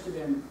vested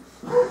in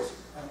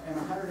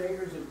 100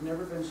 acres that's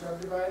never been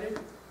subdivided?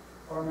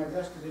 Or am I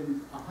vested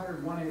in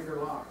 101 acre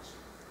lots?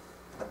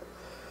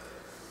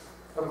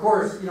 Of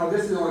course, you know,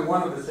 this is only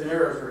one of the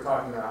scenarios we're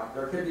talking about.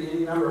 There could be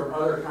any number of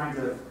other kinds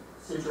of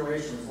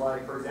situations,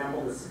 like, for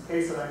example, this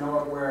case that I know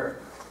of where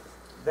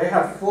they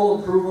have full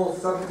approval,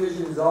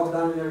 subdivision is all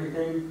done and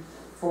everything,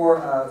 for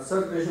a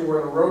subdivision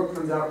where the road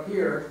comes out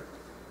here,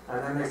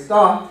 and then they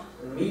stop.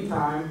 In the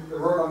meantime, the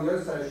road on the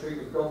other side of the street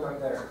was built up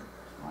there.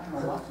 I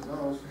know lots of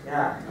those.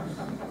 Yeah.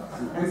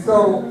 And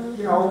so,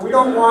 you know, we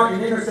don't want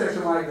an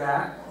intersection like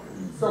that.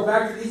 So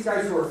back to these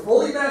guys who are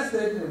fully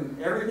vested and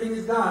everything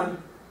is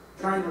done,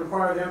 trying to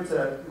require them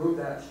to move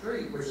that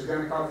street, which is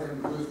going to cause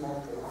them to lose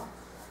multiple lots.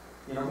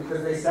 You know,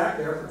 because they sat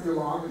there for too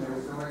long and there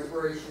was no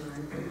expiration or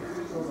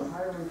anything. So the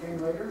higher one came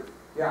later?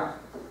 Yeah.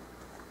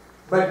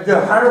 But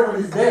the higher one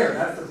is there,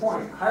 that's the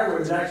point. The higher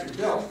one is actually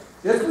built.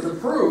 This was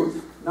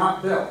approved,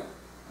 not built.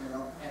 You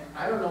know, and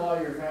I don't know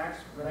all your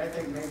facts, but I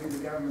think maybe the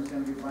government's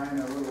going to be buying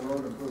a little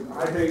road improvement.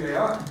 I think they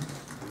are.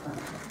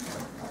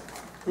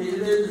 See,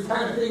 this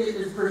kind of thing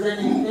is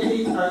presenting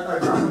any a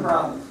ton of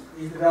problems,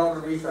 these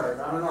development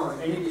restarts. I don't know, have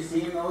any of you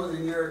seen those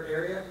in your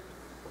area?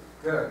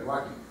 Good,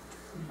 lucky.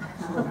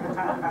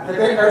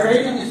 Have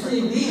any of you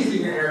seen these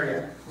in your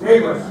area?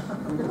 Neighbors.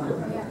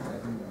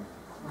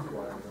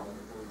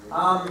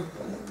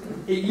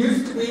 It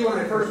used to be, when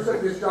I first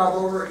took this job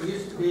over, it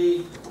used to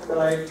be that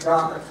I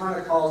got a ton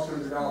of calls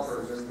from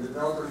developers, and the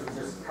developers would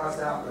just cuss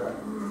out the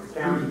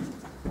county,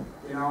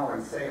 you know,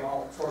 and say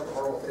all sorts of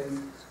horrible things.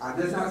 I'm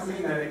just not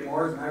seeing that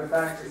anymore. As a matter of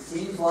fact, it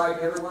seems like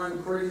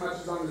everyone pretty much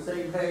is on the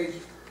same page.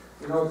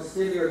 you know, the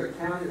city or the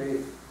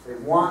county, they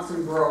want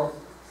some growth,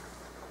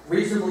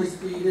 reasonably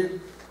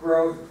speeded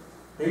growth.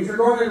 Things are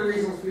going at a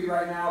reasonable speed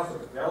right now, so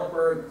the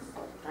developer and the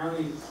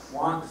county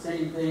want the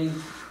same thing,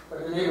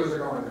 but the neighbors are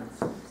going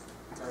nuts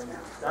right now.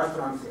 That's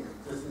what I'm seeing,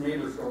 just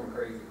neighbors going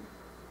crazy.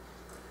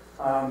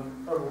 A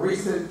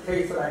recent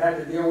case that I had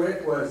to deal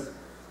with was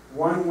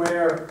one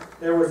where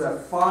there was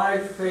a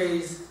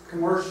 5-phase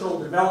commercial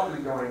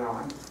development going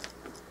on,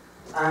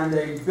 and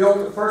they built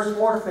the first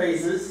 4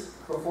 phases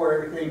before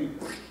everything.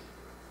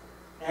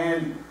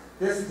 And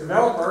this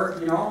developer,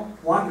 you know,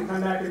 wanted to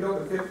come back and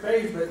build the 5th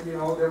phase, but, you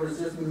know, there was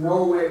just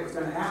no way it was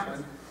going to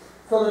happen.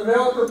 So the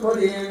developer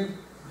put in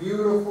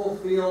beautiful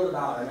field,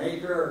 about 1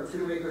 acre or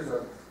 2 acres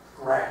of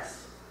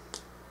grass.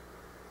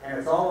 And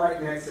it's all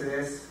right next to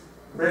this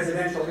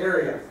residential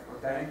area,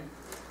 okay?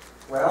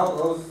 Well,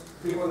 those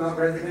people in that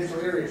residential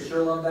area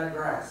sure love that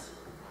grass.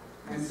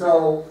 And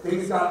so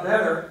things got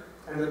better,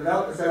 and the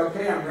developer said,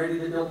 okay, I'm ready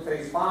to build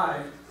phase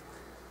 5.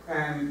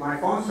 And my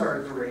phone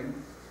started to ring.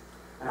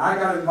 And I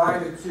got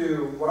invited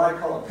to what I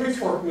call a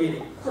pitchfork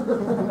meeting.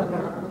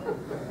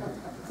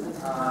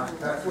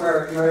 That's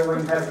where, you know,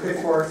 everyone has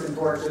pitchforks and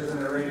torches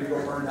and they're ready to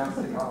go burn down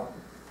City Hall.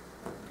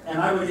 And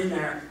I went in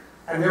there,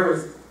 and there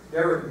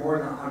were more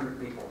than 100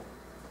 people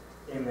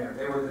in there.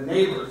 They were the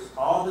neighbors,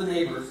 all the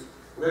neighbors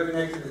living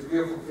next to this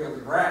beautiful field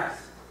of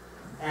grass.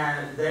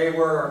 And they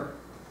were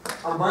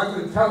about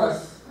to tell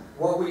us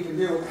what we can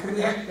do. And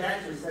they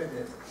actually said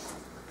this.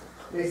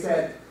 They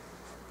said,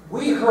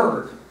 we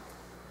heard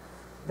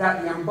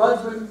that the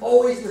Ombudsman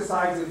always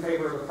decides in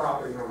favor of the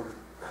property owner.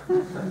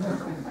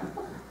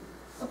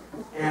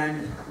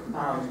 And, the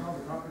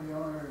property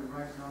owner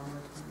rights on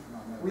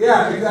it?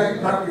 yeah,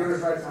 exactly, property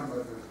owner's rights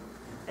ombudsman.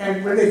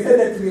 And when they said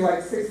that to me,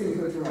 like 6 things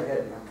went through my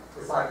head now.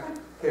 It's like,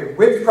 okay,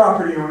 which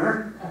property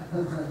owner?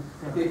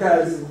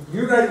 Because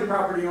you guys are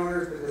property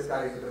owners, but this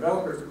guy is the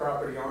developer's a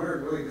property owner,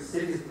 and really the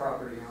city's a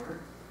property owner,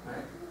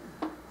 right?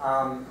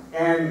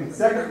 And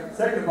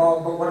second of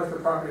all, but what if the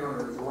property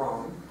owner is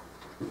wrong?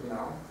 You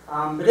know.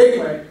 But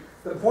anyway,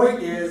 the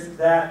point is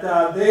that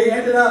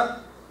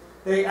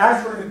they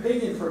asked for an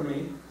opinion from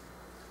me,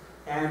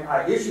 and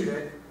I issued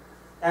it,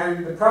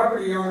 and the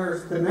property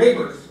owners, the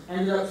neighbors,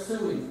 ended up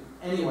suing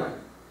anyway.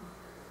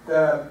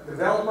 The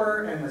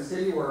developer and the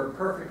city were in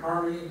perfect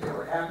harmony, they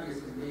were happy as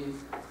could be,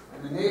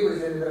 and the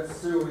neighbors ended up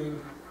suing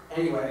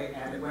anyway,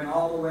 and it went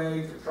all the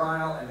way to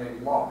trial, and they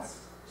lost.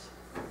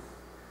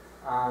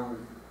 So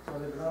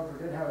the developer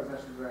did have a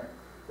vested right.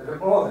 The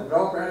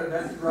developer had a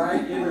vested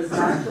right. It was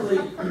actually,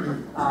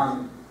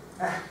 I'll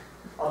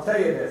tell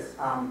you this.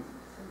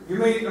 You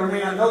may or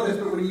may not know this,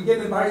 but when you get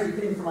an advisory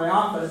opinion from my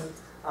office,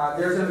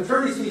 there's an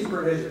attorney's fees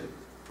provision.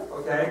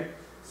 Okay?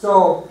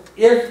 So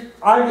if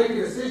I make a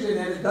decision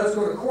and it does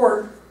go to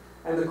court,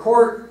 and the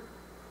court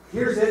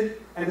hears it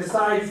and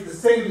decides the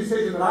same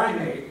decision that I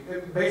made,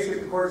 basically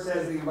the court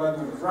says the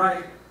ombudsman was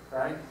right,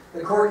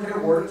 the court can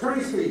award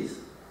attorney's fees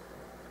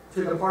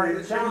to the party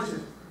that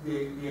challenges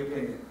the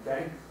opinion.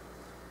 Okay?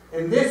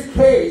 In this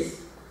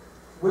case,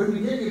 when we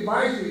did the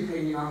advisory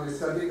opinion on this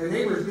subject, the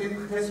neighbors didn't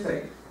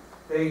participate.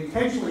 They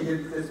intentionally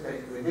didn't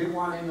participate. They didn't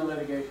want in the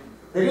litigation.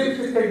 They didn't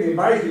participate in the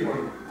advisory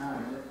opinion.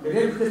 They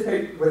didn't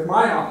participate with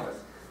my office.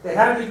 They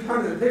had me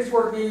come to the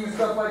pitchfork meeting and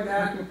stuff like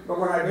that, but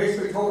when I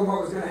basically told them what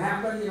was going to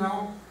happen, you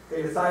know,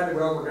 they decided,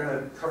 well, we're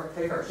going to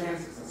take our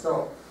chances. And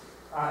so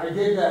I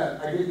did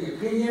the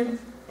opinion,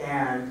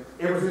 and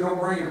it was a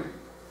no-brainer.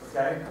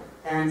 Okay?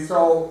 And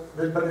so,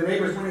 but the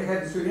neighbors went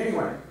ahead and sued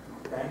anyway.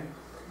 Okay?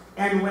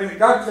 And when it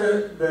got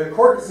to the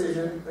court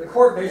decision, the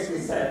court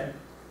basically said,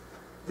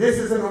 this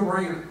is a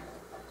no-brainer.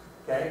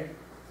 Okay?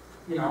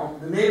 You know,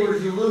 the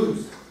neighbors, you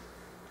lose.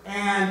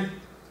 And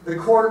the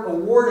court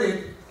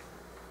awarded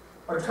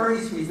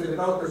attorney's fees, the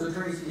developer's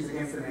attorney's fees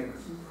against the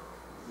neighbors,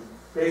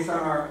 based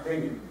on our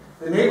opinion.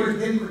 The neighbors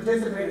didn't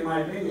participate, in my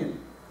opinion.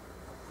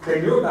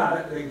 They knew about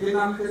it, they did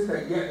not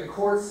participate, yet the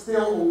court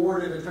still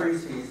awarded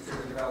attorney's fees to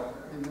the developer.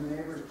 Did the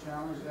neighbors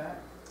challenge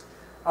that?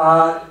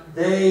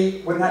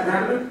 When that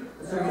happened,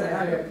 as soon as that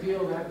happened. They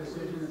appealed that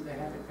decision that they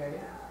had to pay?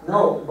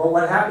 No, but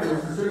what happened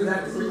is, as soon as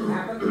that decision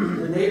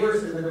happened, the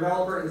neighbors and the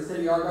developer and the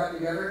city all got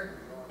together,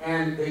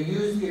 and they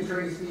used the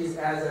attorney's fees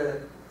as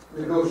a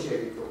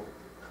negotiating tool.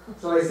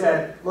 So they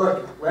said,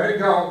 look, let it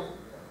go,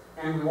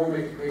 and we won't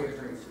make you pay the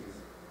attorney's fees.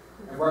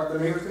 And what the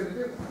neighbors going to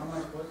do? How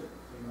much was it? Do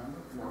you remember?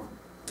 No.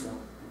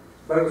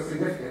 But it was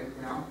significant,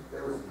 you know.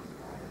 There was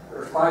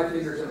 5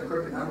 figures in a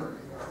crooked number.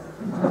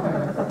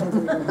 That's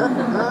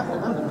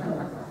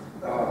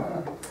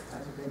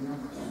a big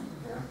number.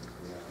 Yeah.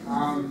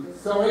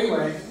 So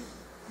anyway,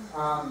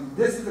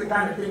 this is the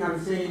kind of thing I'm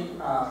seeing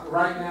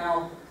right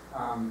now.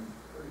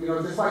 You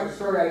know, just like the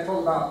story I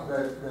told about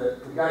the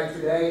guy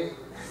today.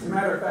 As a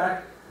matter of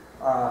fact,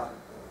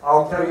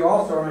 I'll tell you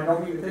also, and I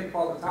don't mean to take up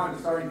all the time,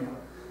 sorry, Neil.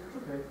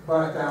 Okay.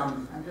 But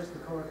I'm just the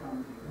court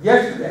commentator.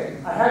 yesterday,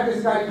 I had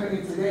this guy come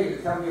in today to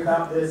tell me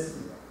about this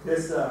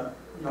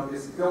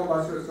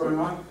filibuster that's going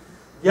on.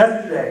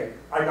 Yesterday,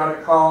 I got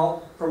a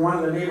call from one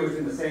of the neighbors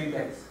in the same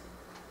case.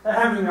 That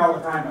happens to me all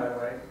the time, by the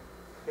way,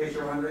 in case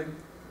you're wondering.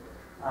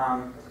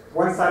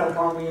 one side will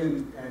call me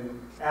and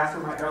ask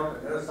for my help,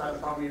 and the other side will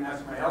call me and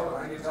ask for my help, and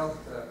I give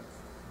help to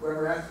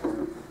whoever asks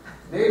for it.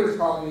 Neighbors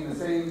call me in the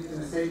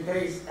same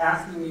case,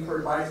 asking me for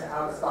advice on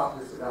how to stop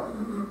this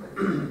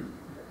development.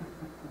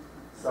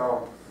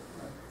 So,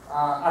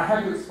 I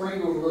had to explain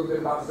to them a little bit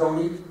about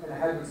zoning, and I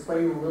had to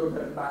explain to them a little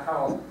bit about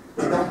how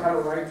they don't have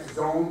a right to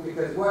zone,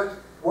 because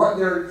what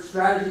their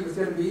strategy was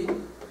going to be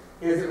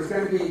is it was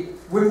going to be,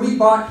 when we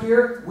bought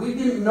here, we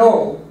didn't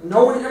know,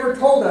 no one ever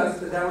told us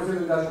that was an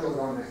industrial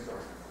zone next door.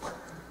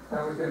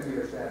 That was going to be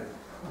their strategy.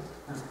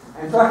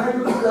 And so I had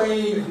to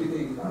explain a few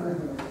things about it.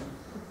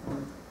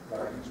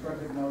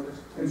 Constructive notice.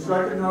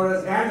 Constructive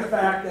notice, and the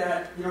fact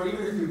that, you know,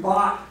 even if you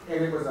bought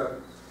and it was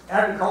a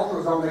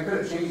agricultural zone, they could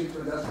have changed it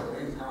to industrial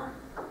at any time.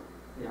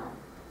 You know,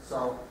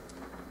 so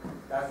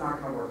that's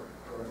not going to work.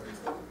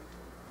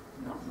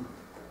 No.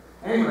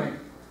 Anyway,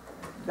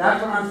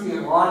 that's what I'm seeing.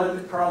 A lot of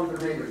the problems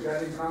with neighbors. You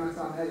got any comments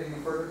on that? Any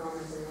further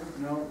comments on that?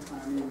 No,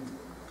 I mean,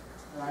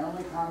 my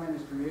only comment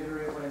is to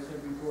reiterate what I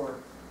said before.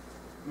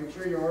 Make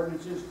sure your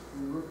ordinances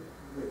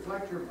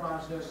reflect your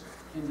process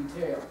in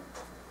detail.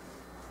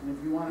 And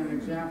if you want an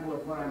example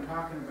of what I'm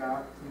talking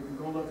about, you can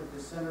go look at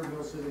the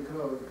Centerville City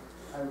Code.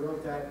 I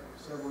wrote that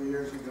several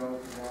years ago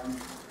for them.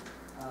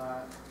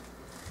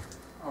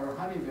 Or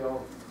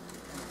Honeyville,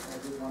 I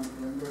did one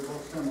for them. They're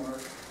both similar.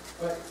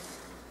 But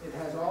it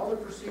has all the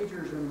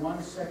procedures in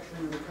one section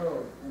of the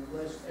code. It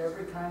lists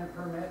every kind of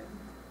permit,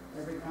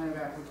 every kind of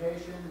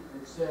application.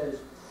 It says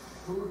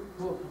who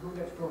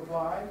gets to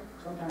apply.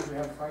 Sometimes we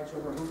have fights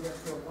over who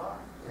gets to apply.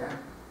 Yeah.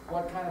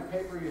 What kind of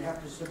paper you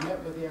have to submit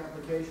with the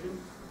application,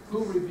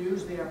 who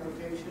reviews the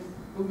application,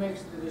 who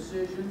makes the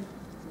decision,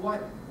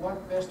 what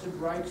vested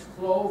rights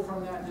flow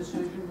from that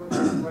decision, what you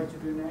have the right to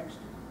do next,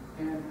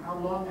 and how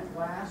long it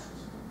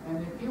lasts, and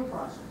the appeal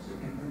process.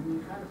 And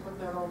you kind of put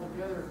that all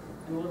together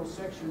in a little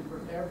section for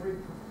every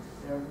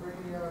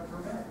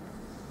permit.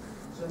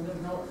 So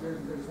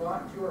there's a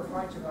lot fewer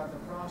fights about the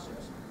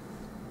process.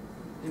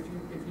 If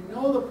you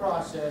know the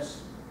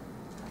process,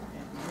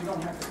 you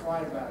don't have to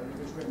fight about it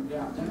if it's written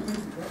down. Then the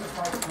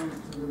fight comes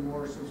to the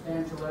more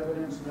substantial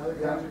evidence and other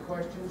kinds of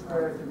questions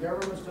where if the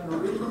government's done a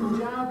reasonable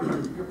job,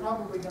 you're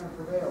probably going to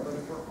prevail. But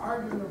if we're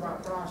arguing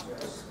about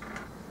process,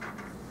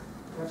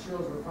 that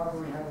shows we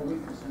probably have a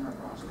weakness in our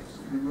process.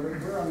 And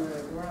we're on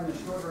the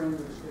shorter end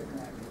of the stick in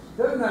that case.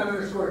 Doesn't that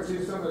underscore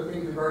too some of the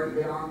things we've already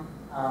been on?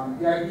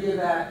 The idea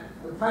that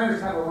the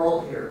planners have a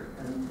role here,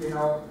 and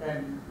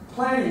and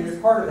planning is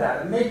part of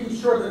that, and making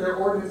sure that their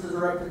ordinances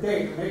are up to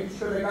date, and making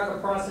sure they got the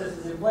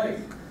processes in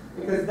place,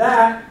 because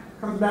that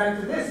comes back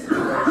to this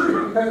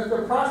situation. Because if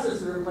their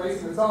processes are in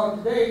place and it's all up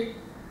to date,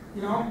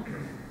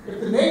 if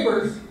the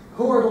neighbors,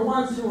 who are the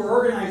ones who are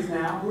organized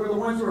now, who are the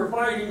ones who are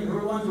fighting, and who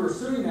are the ones who are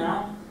suing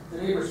now,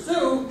 the neighbors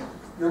sue,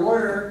 your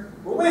lawyer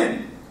will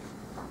win.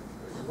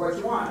 This is what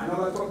you want. I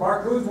know that's what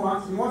Bart Cruz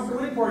wants. He wants to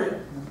win for you.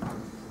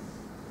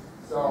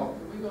 So,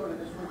 can we go to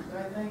this one?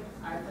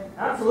 I think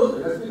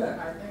absolutely, let's do that.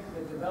 I think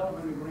the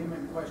development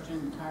agreement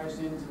question ties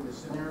into the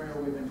scenario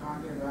we've been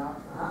talking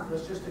about.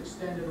 Let's just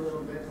extend it a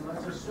little bit, and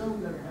let's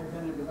assume that there had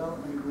been a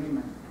development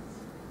agreement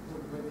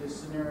with this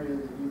scenario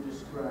that you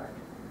described.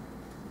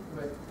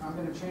 But I'm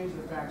going to change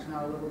the facts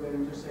now a little bit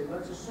and just say,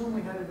 let's assume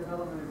we had a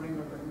development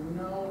agreement, but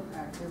no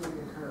activity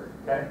occurred.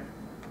 Okay.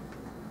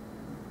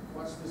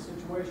 What's the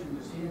situation?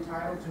 Is he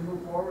entitled to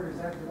move forward? Is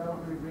that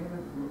development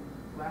agreement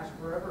last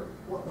forever?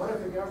 What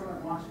if the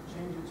government wants to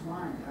change its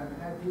mind? I've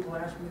had people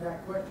ask me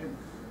that question.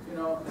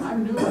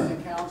 I'm new in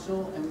the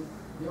council, and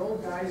the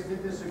old guys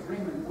did this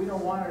agreement. We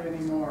don't want it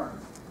anymore.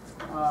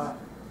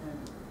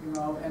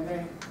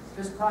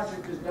 This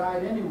project has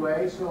died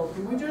anyway, so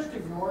can we just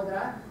ignore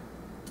that?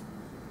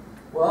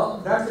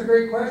 Well, that's a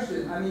great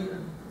question. I mean,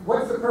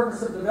 what's the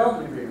purpose of the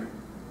development agreement?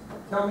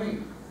 Tell me.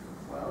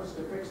 Well, it's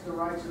to fix the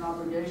rights and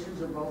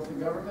obligations of both the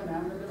government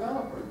and the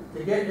developer.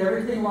 To get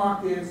everything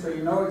locked in so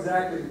you know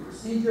exactly the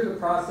procedure, the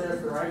process,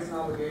 the rights and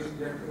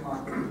obligations, everything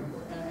locked in.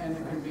 And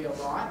it can be a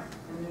lot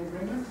in the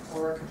agreement,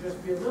 or it could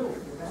just be a little,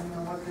 depending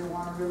on what they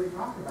want to really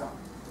talk about.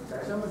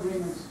 Okay. Some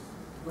agreements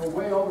go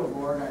way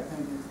overboard, I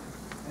think,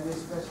 and they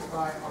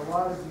specify a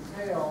lot of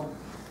detail,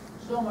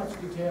 so much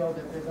detail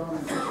that they don't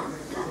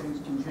anticipate that things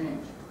can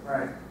change.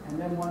 Right. And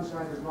then one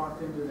side is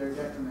locked into their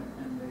detriment,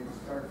 and they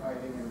start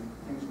fighting, and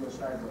things go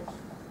sideways.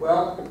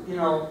 Well,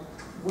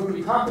 when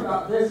we talk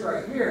about this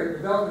right here,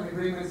 development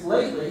agreements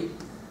lately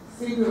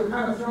seem to have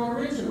kind of thrown a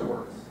wrench in the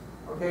works.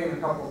 Okay, in a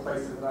couple of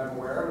places that I'm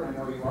aware of, and I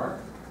know you are.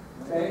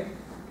 Okay?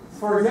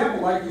 For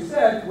example, like you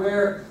said,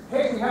 where,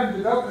 hey, we had a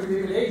development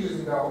agreement ages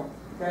ago,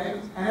 okay,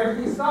 and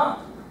everything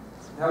stopped.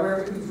 Now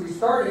everything's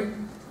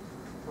restarting,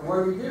 and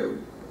what do we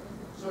do?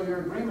 So your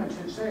agreement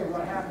should say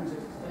what happens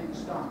if things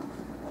stop.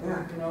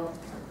 Yeah.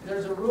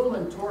 There's a rule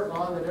in tort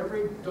law that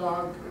every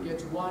dog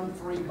gets one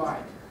free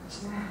bite.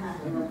 If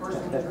a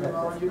person is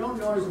law, you don't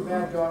know he's a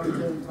bad dog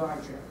until you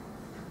bite you.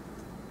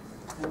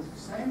 And the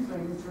same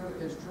thing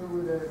is true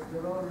with a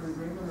development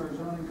agreement or a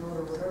zoning code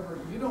or whatever.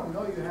 You don't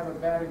know you have a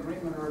bad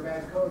agreement or a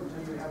bad code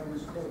until you have a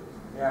mistake.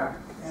 Yeah.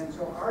 And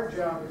so our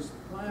job as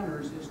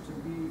planners is to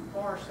be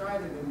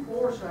far-sighted and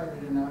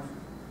foresighted enough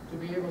to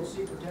be able to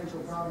see potential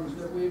problems,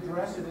 that we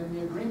address it in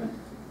the agreement.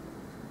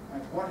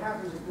 Like, what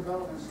happens if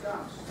development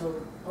stops?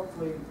 So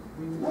hopefully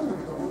we never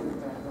go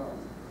with that goal.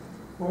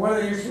 Well, one of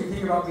the interesting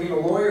things about being a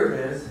lawyer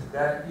is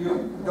that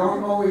you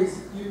don't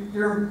always,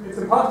 it's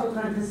impossible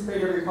to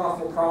anticipate every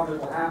possible problem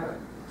that will happen.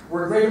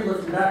 We're great at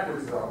looking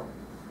backwards, though,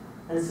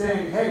 and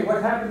saying, hey,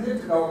 what happens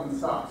if development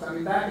stops? I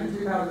mean, back in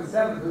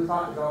 2007, who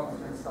thought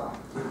development was going to stop?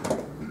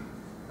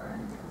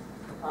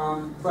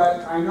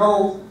 But I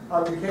know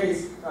of the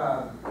case,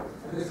 and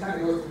this kind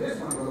of goes to this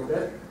one a little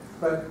bit,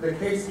 but the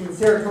case in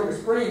Saratoga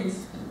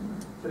Springs,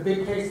 the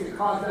big case that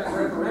caused that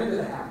referendum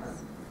to happen,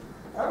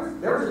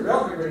 there was a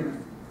development agreement.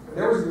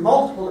 There was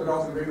multiple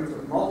development agreements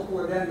with multiple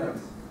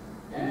addendums.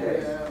 And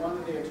one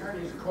of the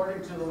attorneys,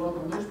 according to the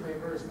local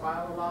newspaper, has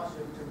filed a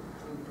lawsuit to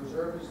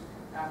preserve his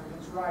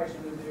applicant's rights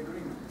under the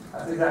agreement.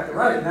 That's exactly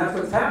right, and that's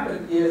what's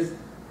happened is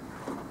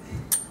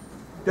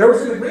there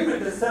was an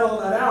agreement that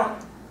settled that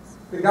out.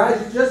 The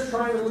guy's just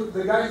trying to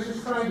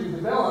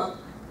develop,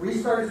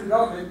 restart his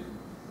development,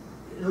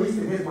 at least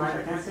in his mind.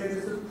 I can't say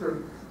this is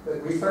true,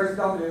 but restart his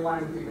development in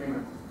line with the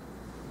agreement.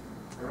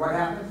 And what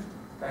happened?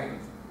 Bang.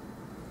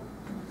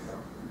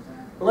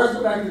 But let's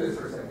go back to this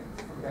for a second,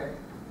 okay?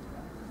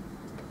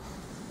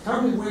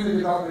 Tell me when the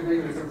development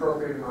agreement is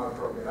appropriate or not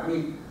appropriate. I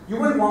mean, you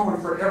wouldn't want one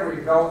for every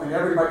development,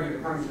 everybody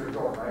that comes to your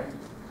door, right?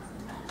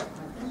 I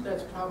think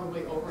that's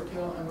probably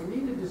overkill, and we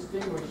need to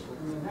distinguish,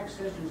 and the next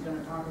session is going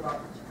to talk about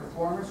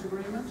performance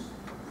agreements.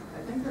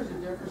 I think there's a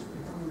difference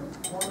between a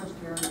performance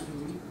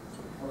guarantee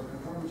or a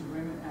performance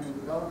agreement and a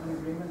development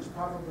agreement. It's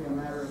probably a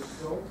matter of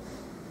scope,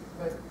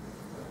 but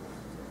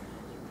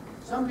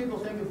some people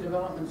think of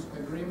development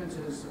agreements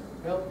as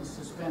belt and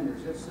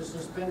suspenders. It's the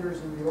suspenders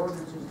and the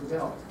ordinance is the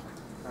belt.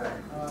 Right.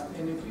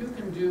 And if you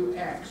can do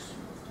X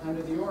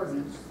under the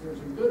ordinance, there's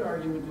a good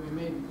argument to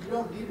be made. You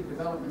don't need a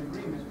development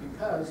agreement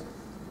because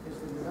if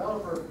the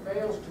developer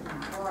fails to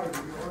comply with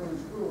your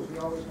ordinance rules, you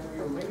always have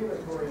your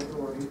regulatory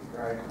authority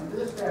under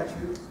the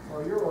statute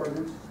or your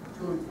ordinance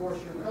to enforce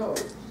your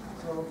code.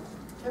 So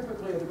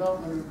typically a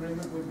development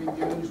agreement would be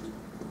used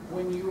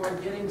when you are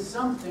getting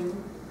something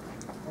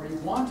or you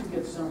want to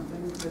get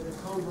something that the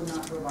code would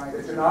not provide.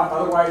 That you're not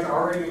otherwise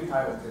already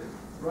entitled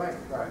to. Right.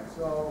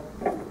 So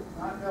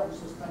not belt and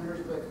suspenders,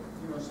 but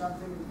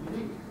something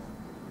unique.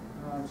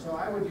 So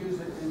I would use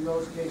it in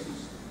those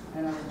cases,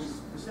 and I would be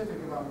specific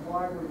about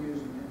why we're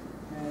using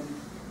it. And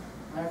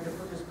I have to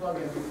put this plug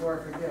in before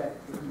I forget.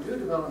 If you do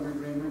development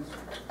agreements,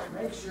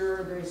 make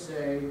sure they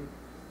say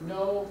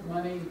no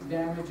money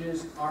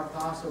damages are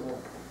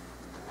possible.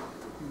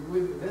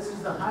 This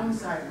is the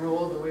hindsight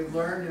rule that we've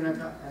learned in a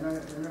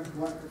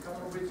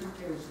couple of recent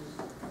cases.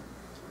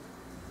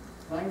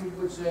 Language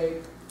would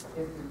say,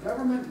 if the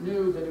government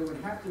knew that it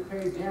would have to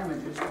pay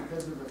damages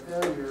because of the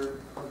failure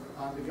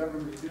of the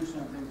government to do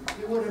something,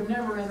 it would have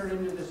never entered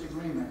into this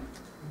agreement.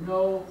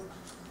 No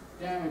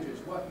damages.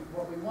 What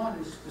we want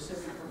is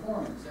specific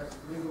performance. That's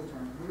the legal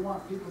term. We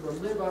want people to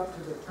live up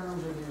to the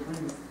terms of the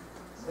agreement.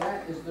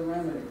 That is the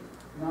remedy,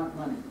 not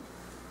money.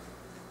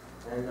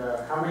 And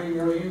how many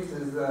millions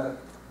is the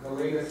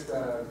latest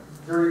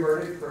jury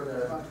verdict for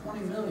the... About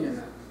 20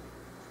 million.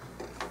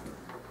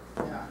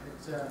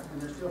 Yeah,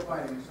 and they're still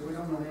fighting, so we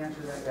don't know the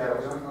answer to that. Yeah,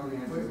 we don't know the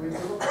answer.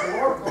 The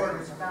lower court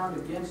has found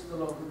against the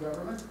local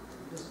government.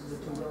 This is the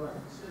Tooele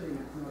City,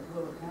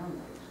 Tooele County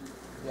case.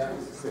 Yeah,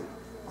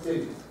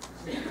 city.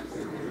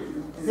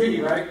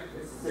 City, right?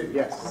 It's city.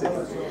 Yes, city.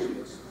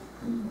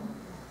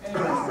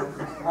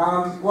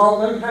 Anyway. Well,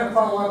 let me kind of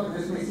follow up, and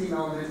this may seem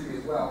elementary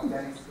as well,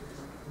 okay?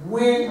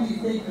 When do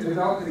you think the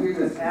development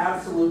agreement is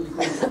absolutely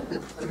crucial?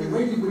 I mean,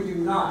 when would you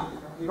not?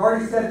 You've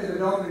already said the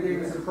development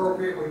agreement is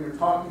appropriate when you're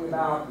talking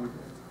about,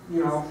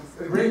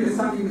 agreeing to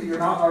something that you're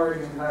not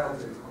already entitled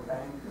to,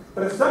 okay?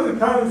 But if someone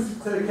comes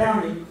to the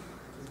county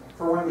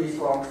for one of these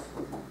folks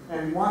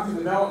and wants a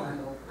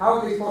development, how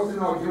are they supposed to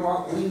know,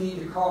 what, we need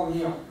to call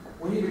Neil.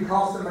 We need to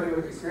call somebody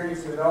with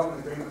experience in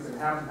development agreements and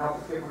have them help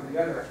us get one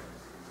together.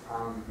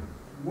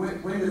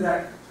 When does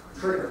that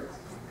trigger?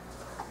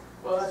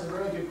 Well, that's a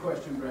very good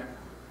question, Brent.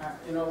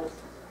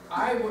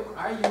 I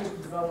use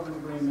development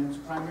agreements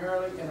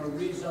primarily in a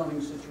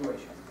rezoning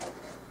situation.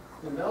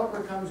 The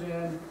developer comes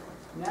in,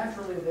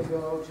 naturally they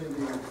go to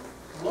the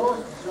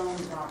lowest zone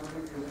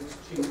property because it's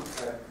cheap,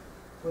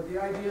 with the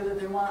idea that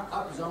they want to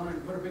upzone it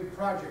and put a big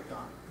project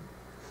on it.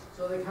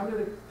 So they come to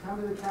the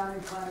county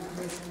planning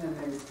commission and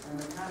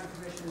the county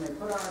commission, they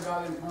put on a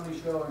dog and pony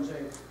show and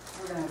say,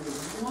 we're going to have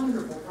this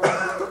wonderful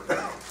project.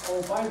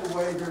 Oh, by the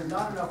way, there's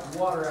not enough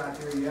water out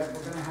here yet.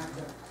 We're going to have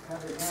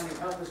the county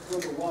help us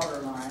build the water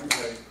line.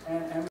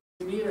 And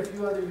we need a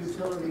few other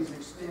utilities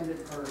extended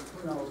for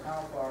who knows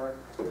how far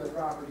to the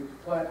property.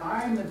 But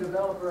I'm the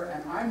developer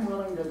and I'm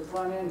willing to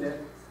front end it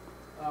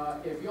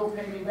if you'll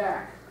pay me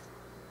back.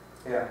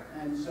 Yeah.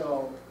 And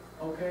so,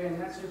 okay, in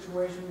that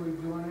situation, we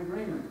do an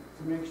agreement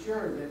to make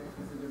sure that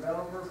if the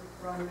developer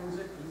front ends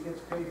it, he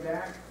gets paid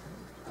back.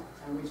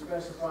 And we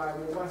specify,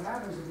 well, what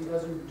happens if he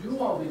doesn't do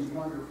all these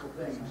wonderful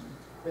things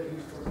that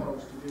he's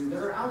proposed to do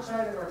that are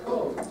outside of our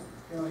code?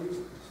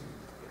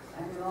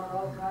 hanging on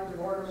all kinds of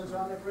ornaments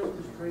on the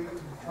Christmas tree,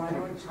 trying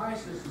to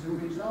entice us to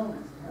rezone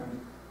it.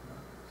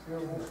 You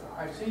know,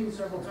 I've seen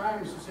several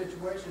times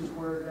situations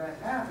where that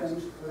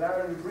happens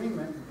without an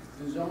agreement.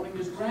 The zoning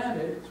is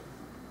granted,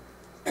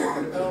 the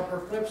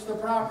developer flips the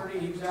property,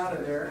 he's out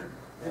of there.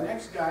 The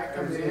next guy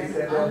comes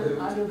in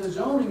under the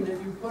zoning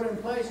that you put in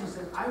place and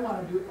says, I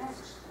want to do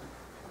X.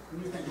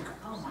 And you think,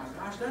 oh my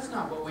gosh, that's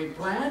not what we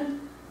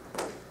planned.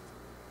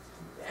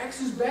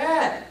 X is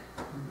bad.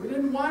 We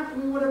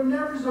would have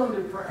never zoned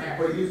it for X.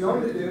 But you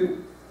zoned it,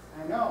 dude.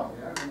 I know,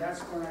 and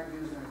that's when I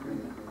use an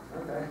agreement.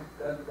 Okay,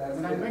 that's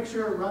And I make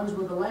sure it runs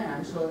with the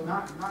land, so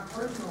not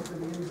personal to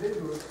the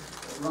individual,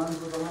 it runs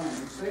with the land.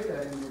 You say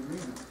that in the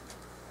agreement.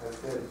 That's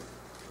good.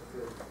 That's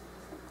good.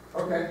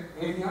 Okay,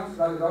 anything else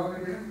about the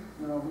development agreement?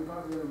 No, we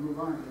probably ought to move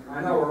on.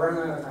 I know, we're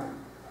running out of time.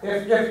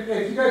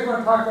 If you guys want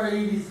to talk about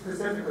any of these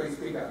specifically,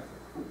 speak up.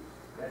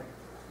 Okay.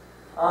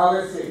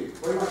 Let's see.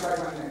 What do you want to talk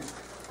about next?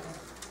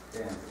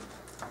 Dan.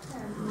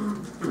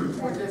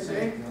 What did it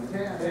say?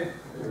 Dan.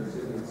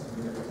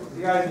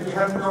 You guys, you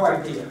have no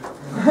idea.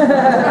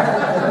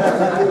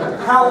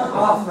 How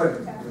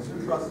often?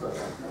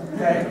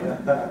 Okay.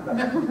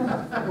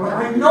 Well,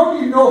 I know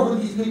you know who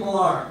these people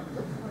are.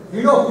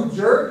 You know who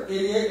Jerk,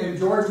 Idiot, and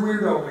George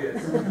Weirdo is.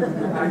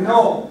 I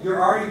know.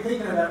 You're already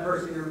thinking of that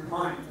person in your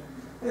mind.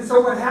 And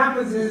so what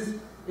happens is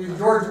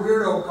George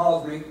Weirdo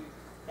calls me,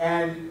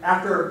 and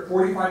after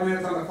 45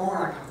 minutes on the phone,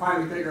 I can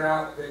finally figure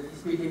out that he's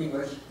speaking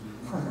English,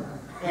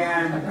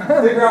 and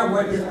figure out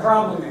what his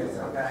problem is,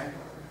 okay?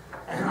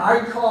 And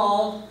I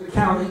call the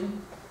county,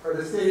 or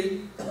the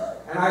city,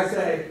 and I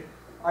say,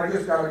 I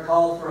just got a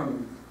call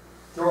from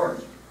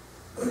George.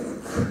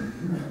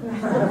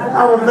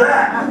 How was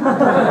that?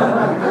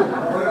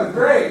 Well, it was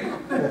great.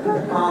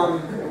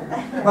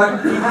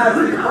 But he has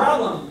this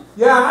problem.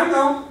 Yeah, I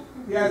know.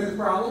 He has this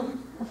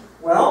problem.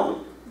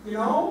 Well, you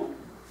know,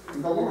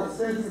 the law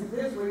says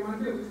this, what do you want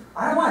to do?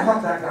 I don't want to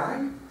help that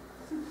guy.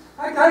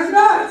 That guy's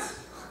nuts.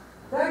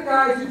 That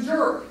guy's a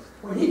jerk.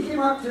 When he came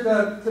up to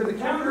the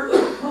counter,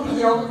 he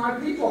yelled at my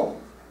people.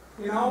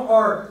 You know,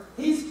 or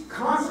he's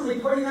constantly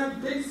putting up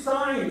big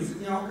signs,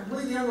 you know,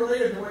 completely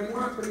unrelated to what he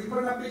wants, but he's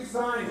putting up big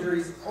signs, or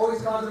he's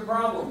always causing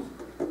problems.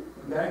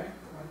 Okay?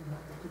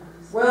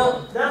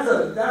 Well,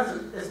 that's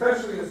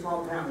especially in a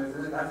small town,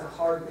 isn't it? That's a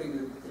hard thing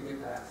to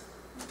get past.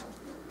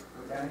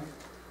 Okay?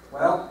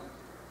 Well,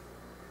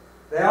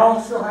 they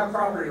all still have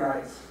property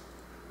rights,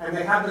 and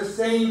they have the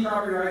same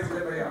property rights as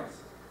everybody else.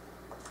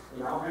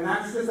 You know, and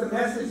that's just a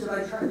message that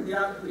I try to get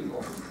out to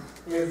people,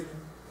 is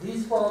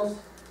these folks,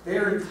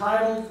 they're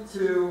entitled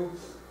to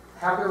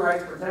have their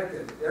rights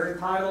protected. They're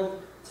entitled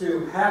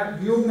to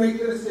have you make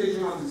the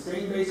decision on the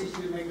same basis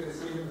you make the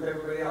decision with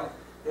everybody else.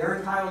 They're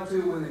entitled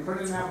to, when they put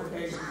in an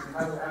application, they're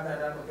entitled to have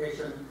that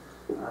application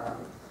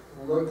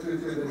look through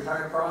the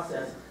entire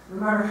process, no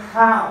matter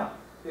how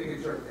big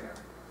a jerk they are.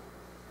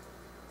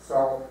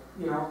 So,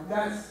 you know,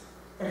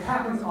 it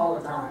happens all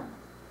the time.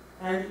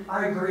 And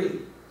I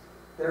agree,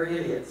 they're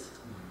idiots.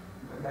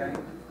 Okay?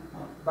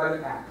 But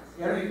it happens.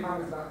 You have any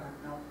comments about that?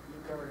 No,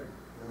 you covered it.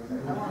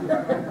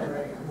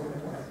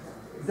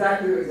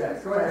 Exactly.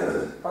 Go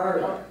ahead. Fire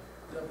it up.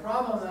 The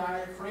problem that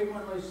I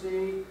frequently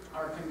see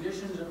are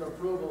conditions of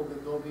approval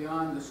that go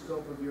beyond the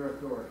scope of your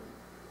authority.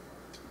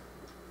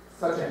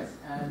 Such as?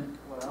 And,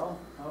 well,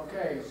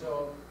 okay,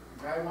 so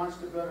the guy wants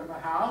to build a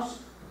house.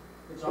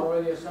 It's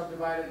already a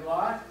subdivided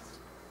lot.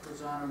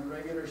 It's on a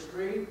regular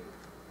street.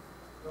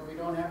 But we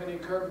don't have any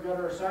curb,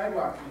 gutter, or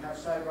sidewalk. We have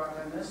sidewalk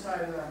on this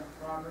side of the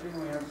property,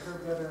 and we have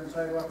curb, gutter, and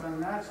sidewalk on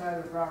that side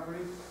of the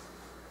property.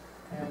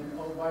 And,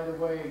 oh, by the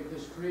way, the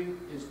street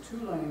is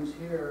 2 lanes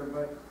here,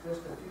 but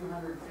just a few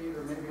hundred feet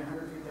or maybe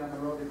 100 feet down the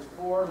road, it's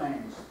 4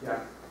 lanes. Yeah.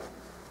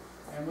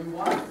 And we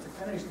want to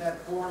finish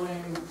that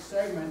 4-lane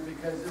segment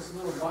because this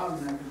little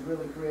bottleneck is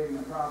really creating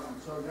a problem.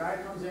 So a guy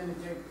comes in and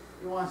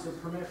he wants a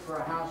permit for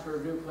a house or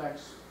a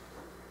duplex.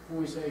 And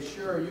we say,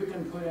 sure, you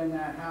can put in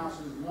that house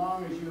as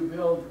long as you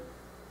build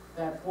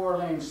that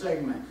 4-lane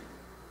segment.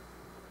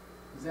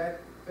 Is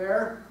that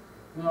fair?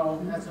 No,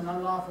 that's an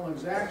unlawful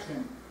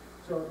exaction.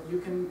 So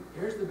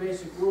here's the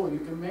basic rule. You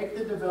can make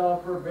the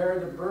developer bear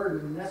the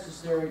burden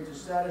necessary to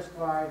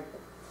satisfy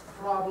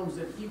problems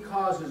that he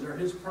causes or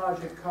his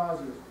project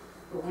causes.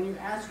 But when you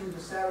ask him to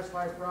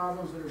satisfy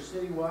problems that are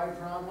citywide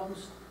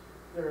problems,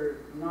 that are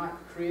not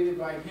created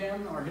by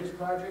him or his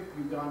project,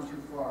 you've gone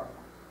too far.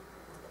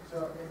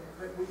 So,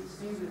 but we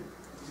seem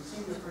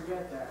to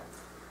forget that.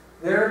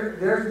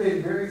 There's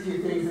been very few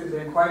things that have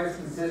been quite as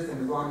consistent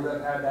as long as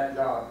I've had that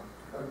job,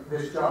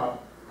 this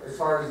job, as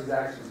far as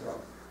exactions go.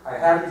 I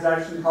had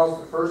exaction calls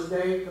the first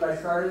day that I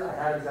started. I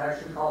had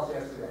exaction calls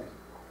yesterday.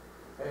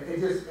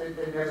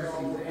 It never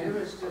seems to end.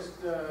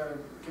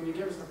 Can you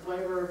give us the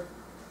flavor?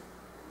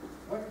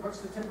 What's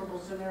the typical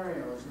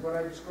scenario? Is what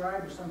I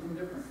described or something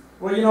different?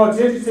 Well, you know, it's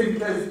interesting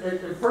because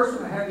at first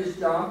when I had this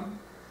job,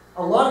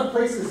 a lot of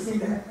places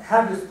seem to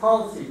have this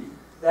policy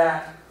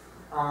that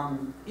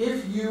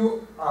if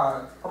you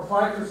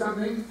apply for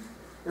something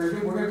we're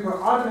going to put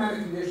an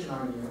automatic condition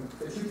on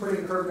you that you put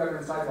in curb gutter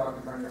and sidewalk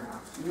in front of your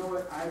house. You know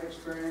what I've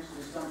experienced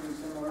is something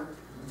similar?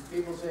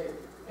 People say,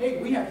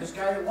 hey, we have this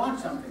guy that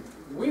wants something.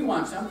 We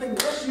want something.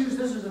 Let's use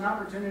this as an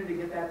opportunity to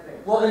get that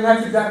fixed. Well, and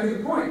that's exactly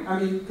the point. I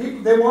mean,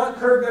 people, they want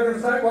curb gutter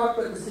and sidewalk,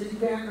 but the city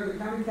can't, or the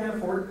county can't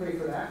afford to pay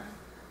for that.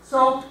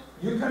 So,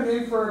 you come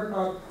in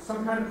for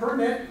some kind of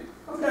permit,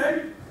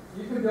 okay,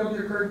 you can build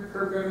your curb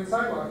gutter and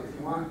sidewalk if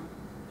you want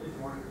your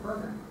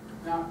permit.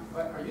 Now,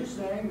 but are you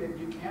saying that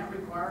you can't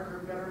require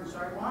curb gutter and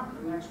sidewalk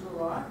next to a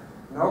lot?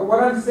 No,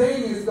 what I'm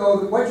saying is, though,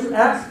 that what you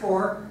ask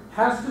for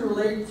has to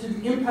relate to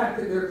the impact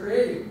that they're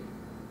creating.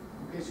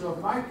 Okay, so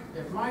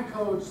if my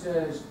code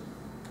says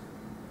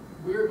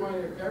we're going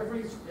to,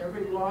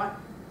 every lot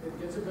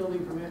that gets a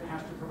building permit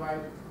has to provide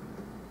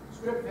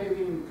strip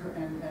paving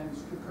and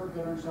curb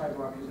gutter and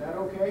sidewalk, is that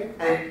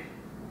okay?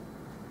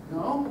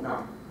 No?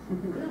 No.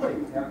 Really?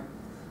 Yeah.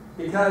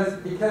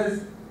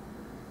 Because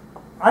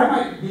I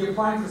might be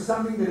applying for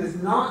something that is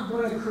not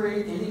going to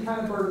create any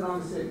kind of burden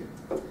on the city.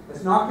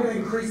 It's not going to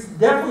increase,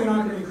 definitely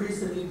not going to increase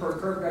the need for a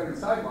curb gutter and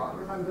sidewalk.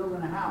 What if I'm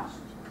building a house?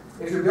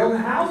 If you're building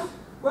a house,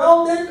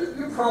 well, then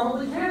you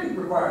probably can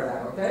require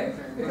that, okay?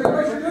 Because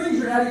what you're doing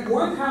is you're adding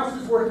one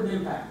house's worth of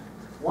impact.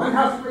 One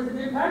house's worth of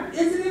impact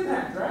is an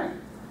impact, right?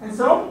 And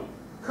so,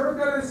 curb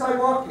gutter and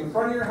sidewalk in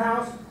front of your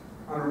house,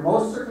 under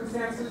most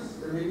circumstances,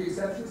 there may be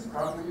exceptions,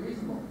 probably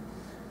reasonable.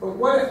 But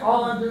what if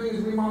all I'm doing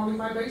is remodeling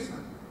my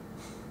basement?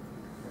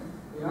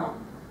 You know?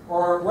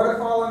 Or what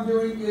if all I'm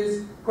doing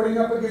is putting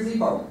up a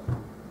gazebo?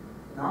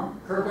 No?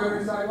 Curb gutter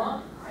and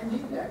sidewalk? I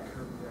need that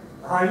curb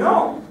gutter. I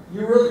know.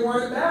 You really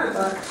want it bad,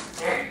 but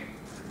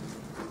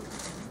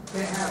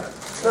can't have it.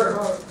 Sure.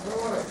 What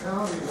about a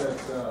county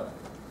that,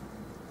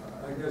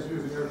 I guess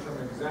using your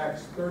term,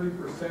 exacts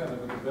 30%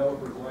 of a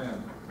developer's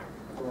land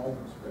for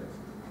open space?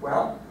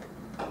 Well,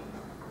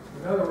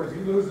 in other words, he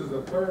loses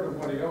a third of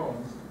what he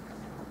owns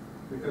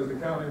because the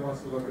county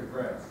wants to look at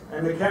grass.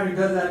 and the county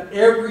does that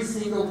every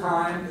single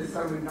time that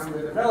somebody comes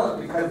to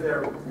develop because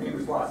their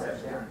neighbor's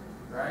Wasatch County,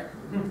 right?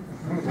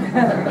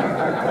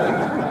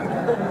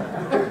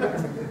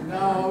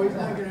 No, he's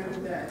not going to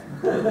do that.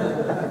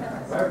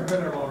 I haven't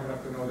been there long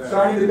enough to know that.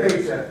 Trying to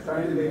debate that.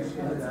 Trying to debate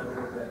that a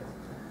little bit.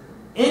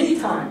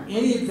 Anytime,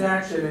 any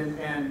exaction,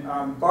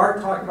 and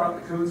Bart talked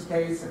about the Coons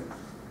case,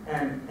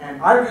 and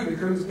I read the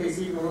Coons case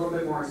even a little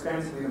bit more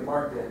expansively than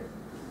Bart did.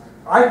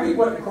 I think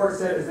what the court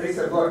said is they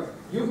said, look,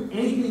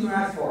 anything you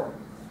ask for,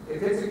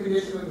 if it's a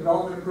condition of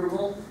development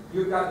approval,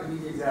 you've got to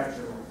meet the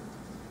exaction rule.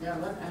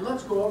 Yeah, and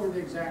let's go over the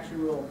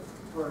exaction rule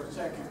for a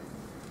second.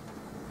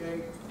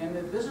 Okay, and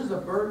that this is a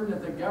burden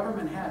that the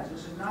government has.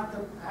 This is not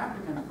the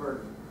applicant's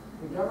burden.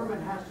 The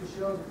government has to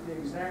show that the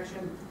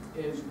exaction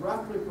is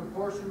roughly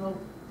proportional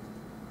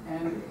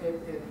and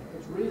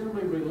it's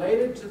reasonably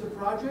related to the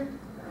project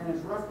and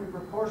it's roughly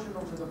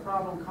proportional to the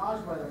problem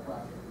caused by the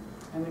project.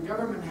 And the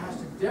government has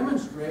to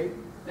demonstrate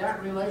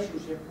that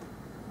relationship,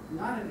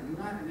 not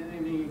in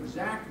any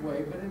exact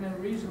way, but in a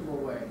reasonable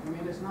way. I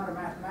mean, it's not a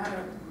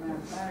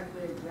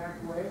mathematically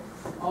exact way,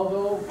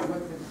 although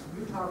what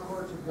the Utah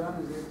courts have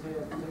done is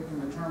they've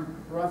taken the term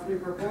roughly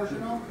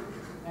proportional,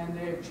 and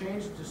they've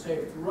changed to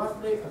say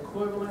roughly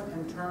equivalent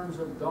in terms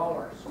of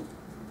dollars.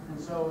 And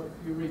so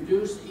you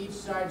reduce each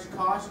side's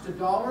cost to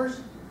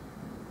dollars,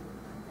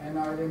 and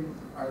are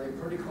they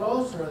pretty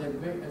close, or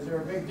is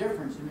there a big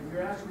difference? And if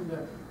you're asking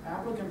the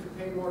applicant to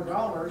pay more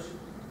dollars,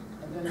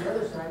 and then the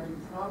other side, you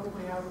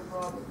probably have a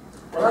problem.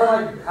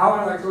 How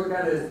I like to look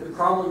at it is the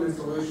problem and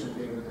solution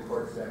being what the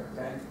court said,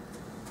 okay?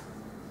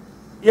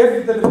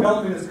 If the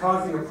development is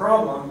causing a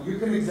problem, you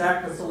can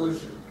exact the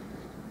solution.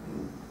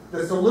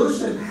 The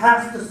solution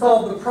has to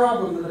solve the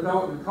problem the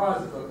development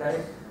causes,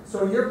 okay?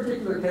 So in your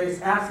particular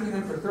case, asking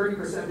them for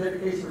 30%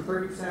 dedication or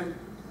 30%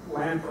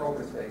 land for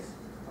open space,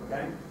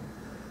 okay?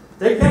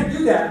 They can't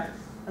do that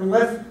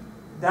unless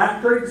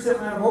that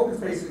 30% land of open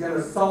space is going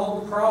to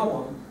solve the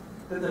problem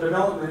that the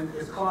development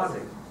is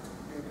causing.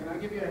 Can I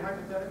give you a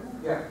hypothetical?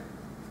 Yeah.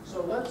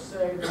 So let's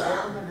say the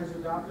government has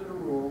adopted a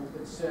rule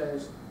that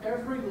says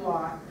every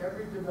lot,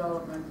 every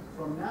development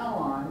from now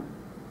on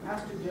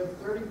has to give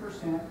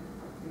 30%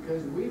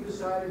 because we've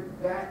decided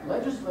that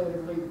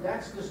legislatively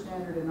that's the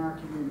standard in our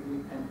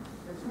community, and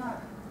it's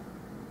not.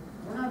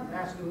 We're not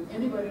asking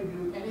anybody to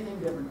do anything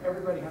different.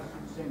 Everybody has to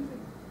do the same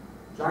thing.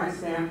 Giant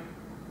stamp,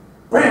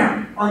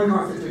 bam,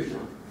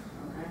 unconstitutional.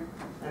 Okay?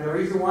 And the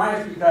reason why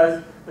is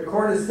because the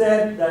court has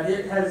said that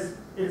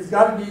it's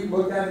got to be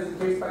looked at as a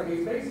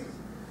case-by-case basis.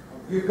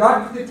 You've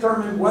got to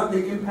determine what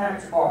the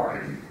impacts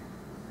are.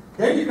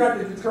 Then you've got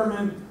to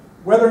determine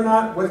whether or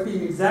not what's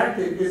being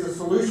exacted is a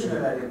solution to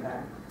that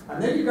impact.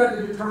 And then you've got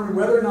to determine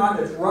whether or not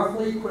it's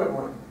roughly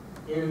equivalent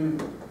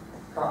in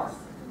cost.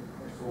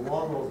 So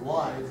along those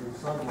lines, in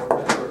some of our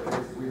metro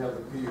cases, we have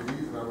the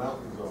PUDs in our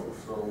mountain zones.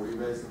 So we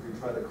basically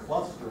try to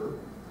cluster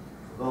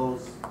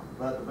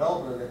that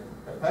development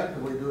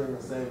effectively doing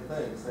the same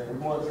thing, saying we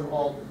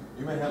want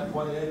you may have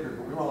 20 acres,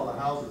 but we want all the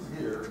houses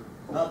here.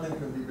 Nothing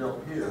can be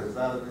built here. Is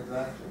that an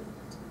exaction?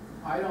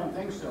 I don't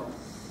think so.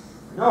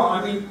 No,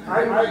 I mean,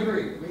 I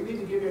agree. We need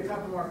to give you a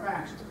couple more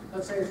facts.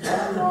 Let's say it's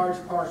one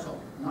large parcel,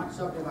 not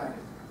subdivided.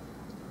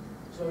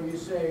 So you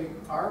say,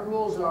 our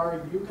rules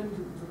are, you can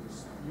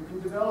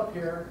develop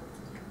here,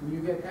 and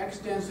you get X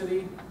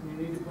density, and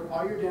you need to put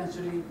all your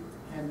density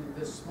in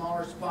this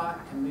smaller spot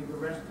and leave the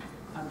rest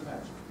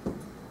untouched.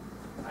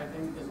 I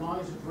think as long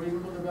as it's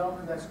reasonable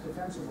development, that's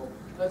defensible.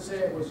 Let's say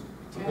it was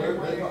 10.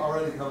 They've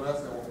already come to us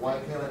and said, well, why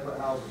can't I put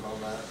houses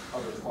on that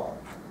other spot?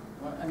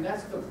 Well, and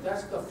that's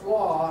the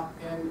flaw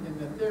in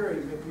the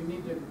theory, but you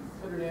need to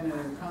put it in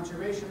a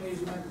conservation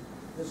easement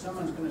that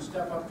someone's gonna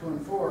step up to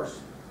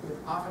enforce. But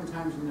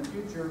oftentimes in the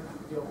future,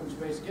 the open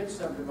space gets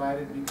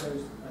subdivided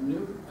because a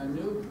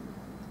new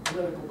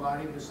political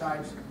body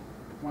decides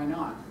why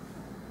not.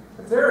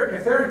 If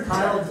they're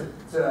entitled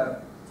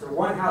to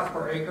 1 house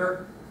per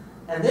acre,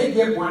 and they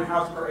get 1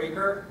 house per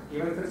acre,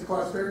 even if it's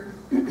clustered,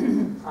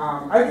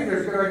 I think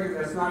there's a good argument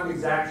that's not an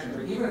exaction.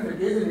 But even if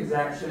it is an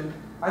exaction,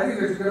 I think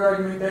there's a good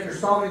argument that you're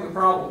solving the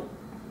problem.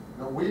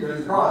 No, we've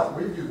used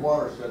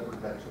watershed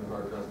protection as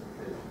our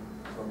justification.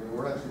 So, I mean,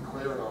 we're actually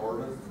clear in our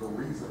ordinance, the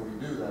reason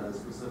we do that is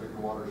specific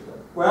to watershed.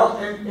 Well,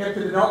 and if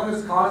the development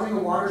is causing a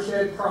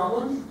watershed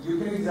problem, you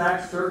can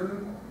exact a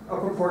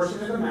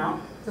proportionate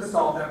amount to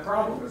solve that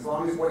problem, as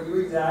long as what you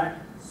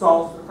exact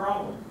solves the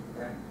problem.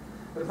 Okay?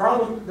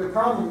 The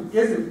problem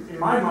isn't, in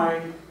my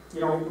mind,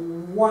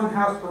 1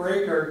 house per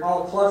acre,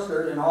 all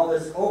clustered and all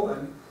this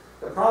open.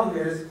 The problem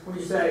is when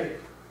you say,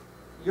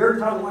 you're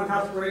entitled to 1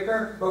 house per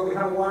acre, but we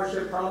have a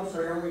watershed problem,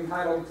 so you're only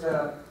entitled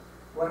to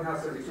 1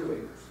 house every 2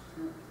 acres.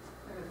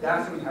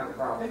 That's when you have a The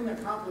problem. thing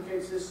that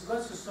complicates this,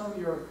 let's assume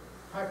your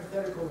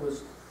hypothetical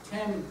was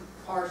 10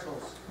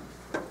 parcels,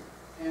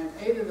 and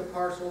 8 of the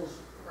parcels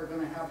are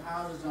going to have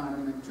houses on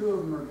them, and 2 of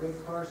them are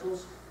big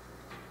parcels.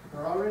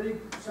 They're already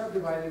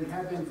subdivided and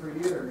have been for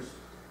years,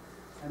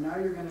 and now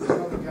you're going to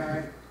tell the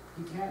guy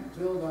he can't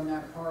build on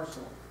that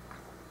parcel.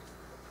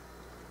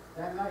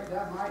 That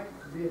might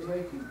be a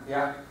taking.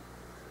 Yeah.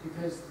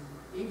 Because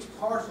each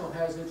parcel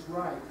has its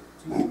right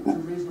to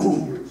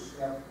reasonable use.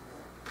 Yeah.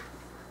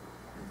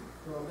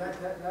 So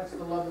that's the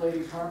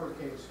Loveladies Harbor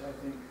case, I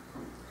think,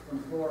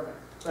 from Florida.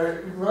 But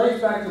it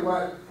relates back to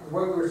what we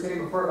were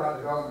saying before about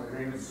development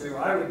agreements too.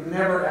 I would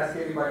never ask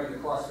anybody to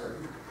cluster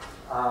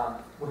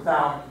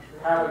without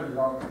having a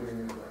development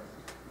agreement in place.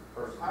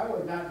 Personally. I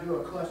would not do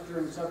a cluster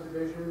and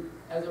subdivision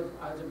as a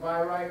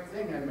by right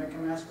thing. I'd make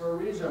them ask for a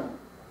rezone.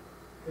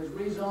 Because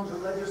rezones are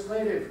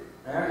legislative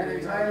and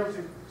entitled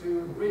to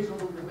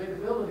reasonable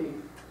debatability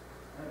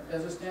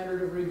as a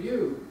standard of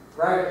review.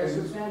 Right. As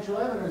substantial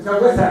evidence. So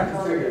this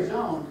happens to you.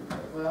 Rezone.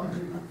 Well,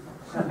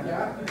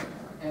 yeah.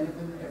 And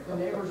if the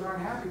neighbors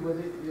aren't happy with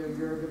it,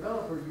 you're a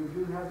developer, you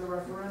do have the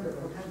referendum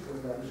potential.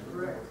 That is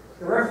correct.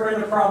 The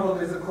referendum problem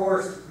is, of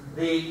course,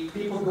 the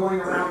people going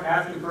around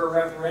asking for a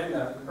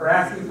referendum or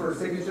asking for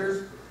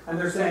signatures, and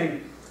they're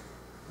saying,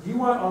 "Do you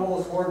want all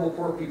those horrible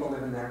poor people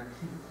living there?"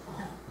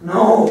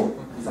 No.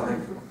 It's like,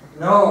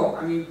 no.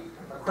 I mean,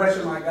 a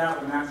question like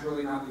that, when that's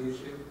really not the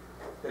issue.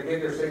 They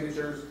get their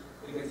signatures,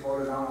 it gets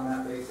voted on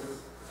that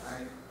basis.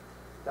 Right?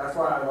 That's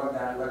why I love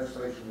that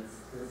legislation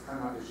that's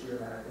come out this year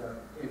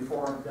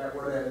that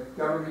where the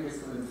government gets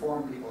to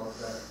inform people of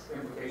the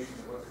implications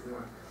of what they're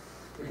doing.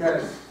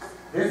 Because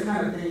this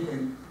kind of thing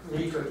can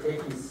lead to a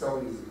taking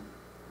so easy.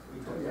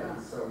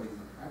 So easy.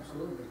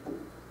 Absolutely.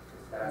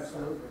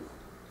 Absolutely.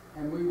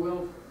 And we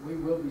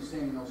will be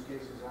seeing those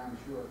cases, I'm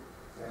sure,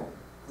 Okay.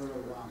 for a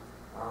little while.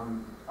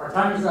 Our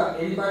time is up.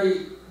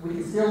 Anybody, we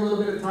can steal a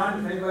little bit of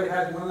time if anybody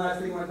has one last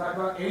thing you want to talk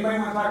about. Anybody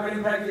want to talk about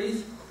impact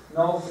fees?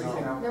 No, please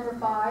say no. Number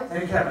 5,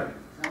 And Kevin.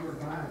 Number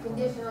 5.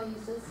 conditional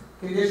uses.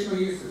 Conditional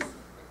uses.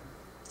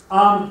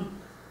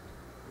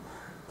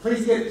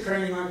 Please get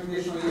training on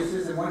conditional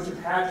uses, and once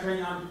you've had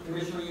training on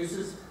conditional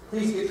uses,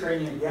 please get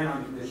training again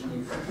on conditional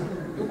uses.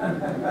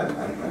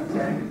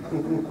 Okay.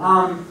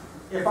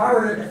 If I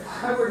were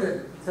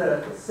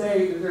to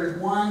say that there's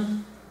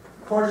one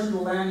portion of the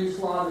land use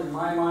law that in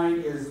my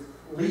mind is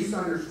least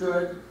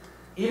understood,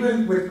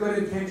 even with good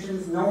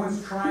intentions,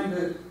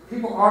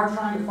 people are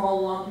trying to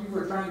follow along, people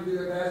are trying to do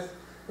their best,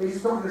 they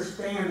just don't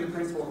understand the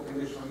principle of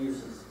conditional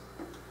uses.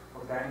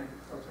 Okay?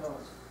 So tell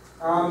us.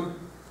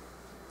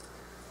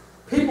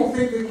 People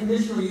think that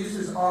conditional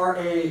uses are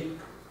a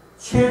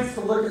chance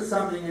to look at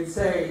something and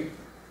say,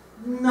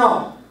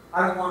 no,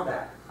 I don't want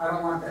that. I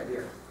don't want that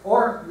here.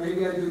 Or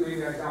maybe I do,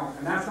 maybe I don't.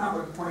 And that's not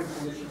what the point of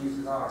conditional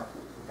uses are.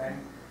 Okay?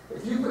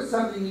 If you put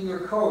something in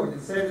your code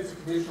and said it's a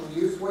conditional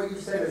use, what you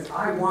said is,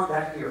 I want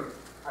that here.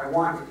 I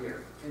want it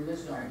here. In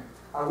this zone.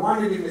 I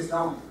want it in this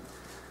zone.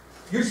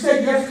 You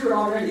said yes to it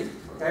already.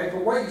 Okay?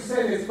 But what you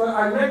said is, but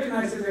I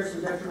recognize that there's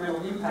some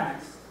detrimental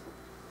impacts.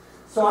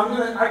 So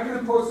I can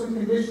impose some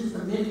conditions to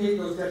mitigate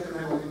those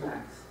detrimental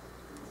impacts.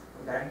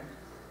 Okay?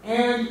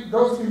 And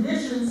those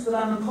conditions that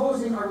I'm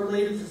imposing are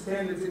related to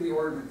standards in the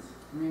ordinance.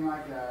 You mean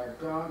like a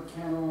dog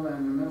kennel in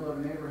the middle of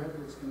a neighborhood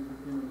that's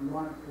you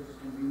want it because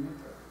it's convenient?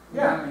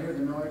 Yeah. You want to hear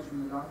the noise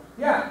from the dogs?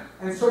 Yeah.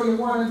 And so you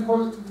want to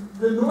impose,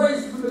 the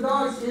noise from the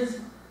dogs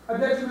is a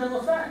detrimental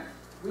effect.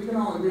 We can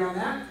all agree on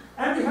that.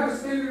 And we have a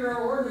standard in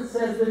our ordinance that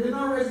says that in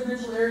our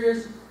residential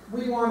areas,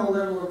 we want a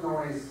level of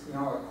noise, you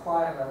know, a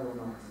quiet level of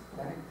noise,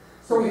 okay?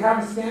 So we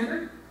have a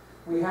standard,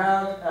 we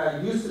have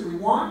a use that we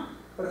want,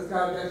 but it's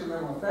got a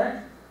detrimental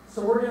effect.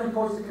 So we're going to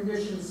impose the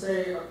condition,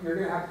 say, you're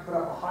going to have to put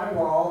up a high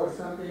wall or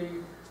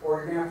something, or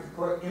you're going to have to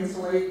put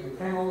insulate the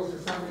kennels or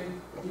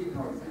something to keep the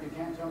noise. And you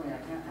can't tell me I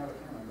can't have a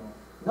kennel going.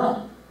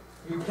 No,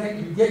 you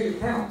can't, you get your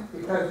kennel,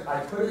 because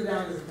I put it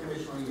down as a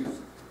conditional use.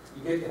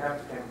 You get to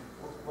have the kennel.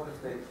 What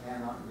if they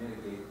cannot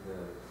mitigate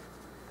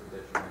the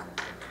detrimental?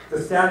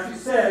 The statute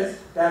says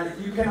that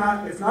if you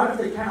cannot, it's not if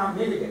they cannot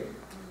mitigate.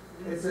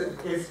 It's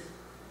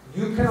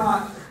you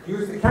cannot,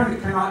 the county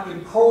cannot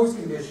impose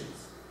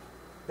conditions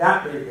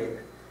that mitigate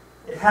it.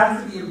 It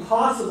has to be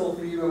impossible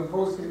for you to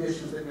impose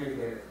conditions that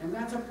mitigate it. And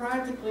that's a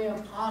practically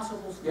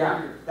impossible Yeah,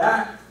 standard.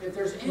 that, If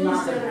there's any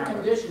not set gonna of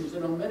happen. conditions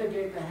that'll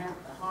mitigate the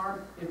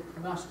harm, it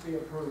must be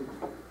approved.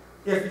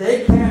 if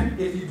they can't,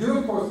 if you do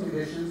impose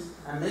conditions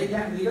and they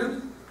can't meet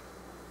them,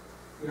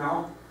 you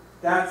know,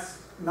 that's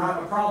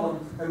not a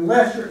problem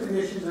unless your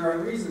conditions are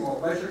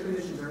unreasonable, unless your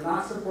conditions are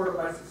not supported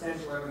by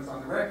substantial evidence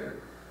on the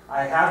record.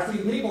 I have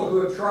seen people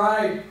who have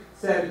tried,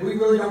 said, we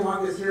really don't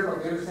want this here,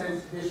 but we understand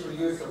it's conditional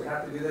use, so we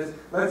have to do this.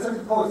 Let's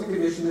impose a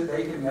condition that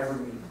they can never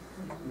meet.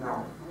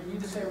 No. We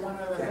need to say one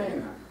other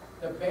thing.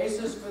 The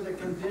basis for the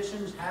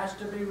conditions has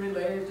to be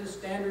related to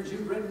standards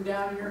you've written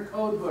down in your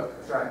code book.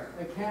 That's right.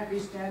 They can't be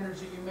standards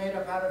that you made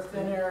up out of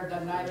thin air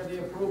the night of the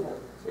approval.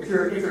 If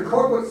your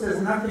code book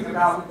says nothing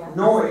about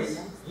noise,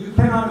 you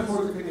cannot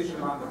impose a condition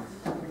about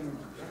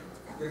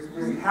noise.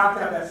 You have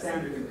to have that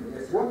standard in the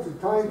district. What's the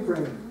time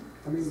frame?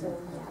 I mean,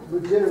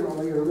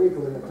 legitimately or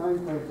legally, a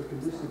time frame for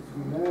conditions to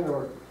be met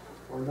or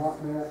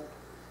not met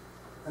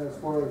as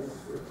far as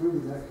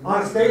approving that condition?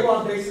 On a state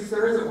law basis,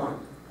 there isn't one.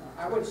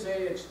 I would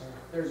say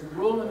there's a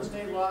rule in the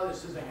state law that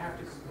says they have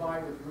to comply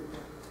with,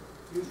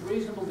 use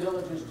reasonable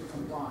diligence to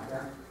comply.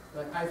 Yeah.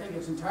 But I think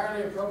it's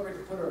entirely appropriate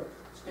to put a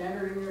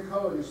standard in your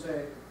code and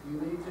say, you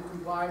need to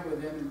comply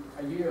within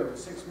a year or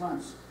 6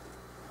 months.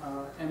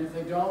 And if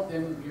they don't,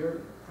 then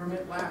your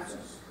permit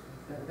lapses.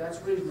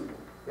 That's reasonable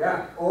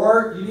Yeah,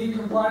 or you need to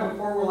comply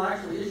before we'll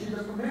actually issue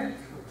the permit.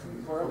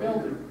 for a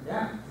building.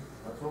 Yeah.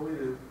 That's what we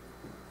do.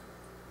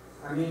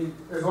 I mean,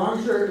 as long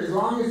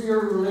as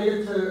you're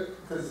related to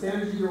the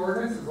standards of your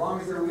ordinance, as long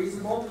as they're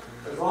reasonable,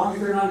 as long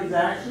as they're not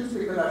exactions,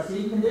 because I've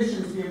seen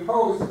conditions be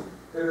imposed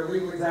that are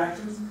legal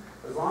exactions,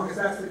 as long as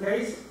that's the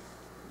case,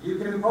 you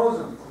can impose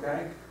them,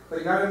 okay? But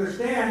you gotta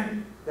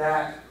understand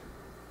that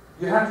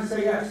you have to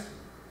say yes.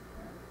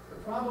 The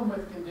problem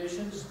with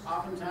conditions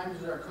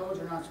oftentimes is our codes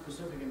are not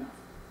specific enough.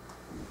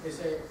 They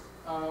say,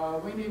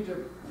 we need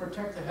to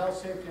protect the health,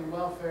 safety, and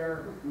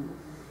welfare,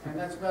 and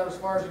that's about as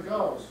far as it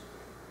goes.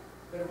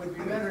 But it would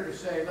be better to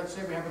say, let's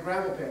say we have a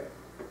gravel pit.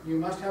 You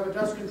must have a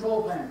dust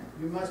control plan.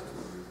 You must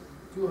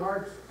do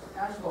hard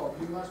asphalt.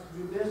 You must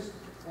do this.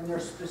 And there are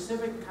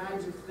specific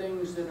kinds of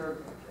things that are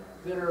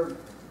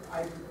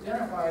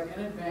identified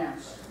in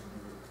advance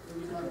that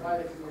you can apply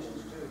the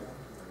conditions to.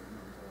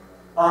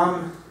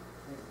 I'm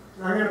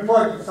going to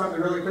plug something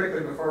really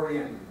quickly before we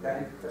end,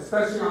 okay?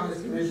 Especially on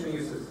this conditional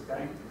uses,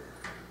 okay?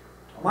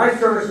 My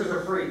services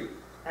are free,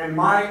 and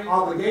my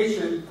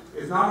obligation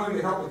is not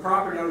only to help the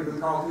property owner who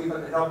calls me,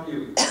 but to help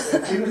you.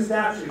 It's in the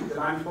statute that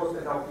I'm supposed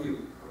to help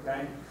you,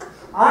 okay?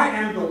 I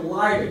am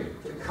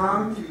delighted to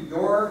come to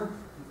your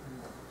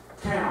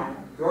town,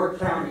 your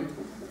county,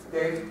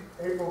 Dave.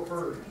 April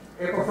 1st.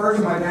 April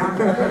 1st, my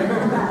downtown.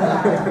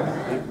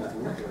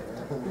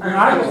 And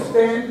I will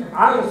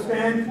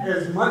spend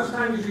as much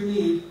time as you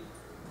need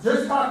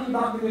just talking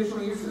about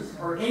conditional uses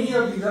or any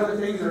of these other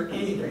things or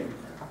anything.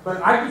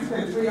 But I can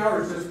spend 3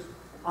 hours just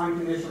on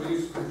conditional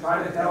uses and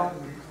try to help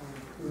them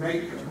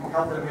make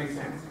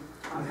sense.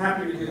 I'm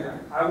happy to do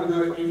that. I will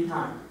do it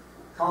anytime.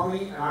 Call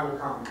me and I will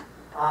come.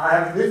 I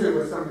have visited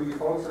with some of you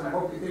folks and I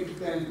hope you think you've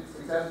been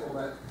successful,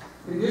 but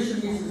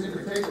conditional uses in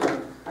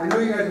particular, I know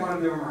you guys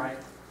want to do them right.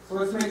 So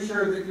let's make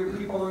sure that your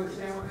people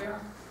understand what they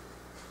are.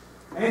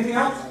 Anything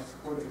else?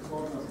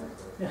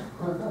 Yeah,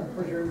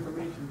 for your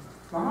information.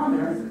 It's not on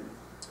there, is it?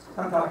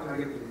 Come talk to me, I'll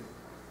give it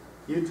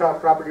to you.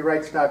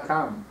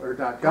 UtahPropertyRights.com or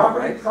 .gov,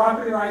 right?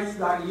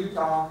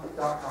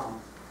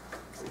 Propertyrights.utah.com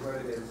is what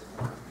it is.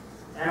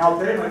 And I'll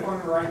tell you my phone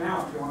number right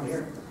now if you want to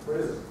hear it. What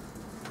is it?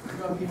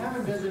 So if you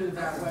haven't visited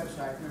that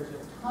website, there's a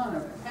ton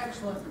of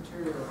excellent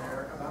material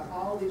there about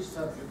all these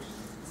subjects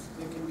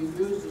that can be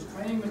used as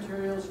training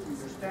materials for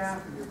your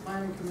staff and your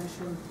planning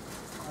commission.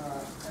 I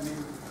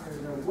mean,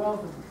 there's a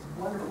wealth of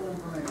wonderful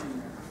information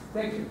there.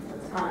 Thank you.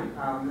 That's fine.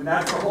 And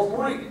that's the whole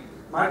point.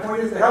 My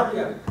point is to help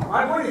you.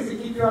 My point is to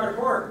keep you out of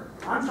court.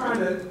 I'm trying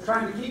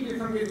to keep you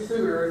from getting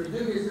sued, or if you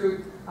do get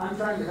sued, I'm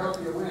trying to help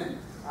you win.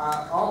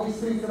 All these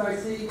things that I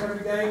see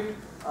every day,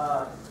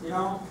 I'll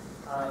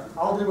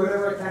do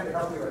whatever I can to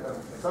help you with them.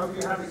 If some of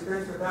you have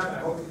experience with that, I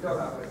hope you feel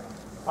that way.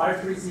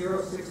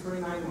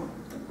 530-6391.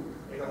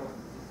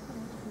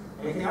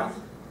 Anything else?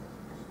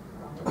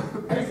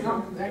 Anything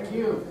else? Thank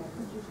you.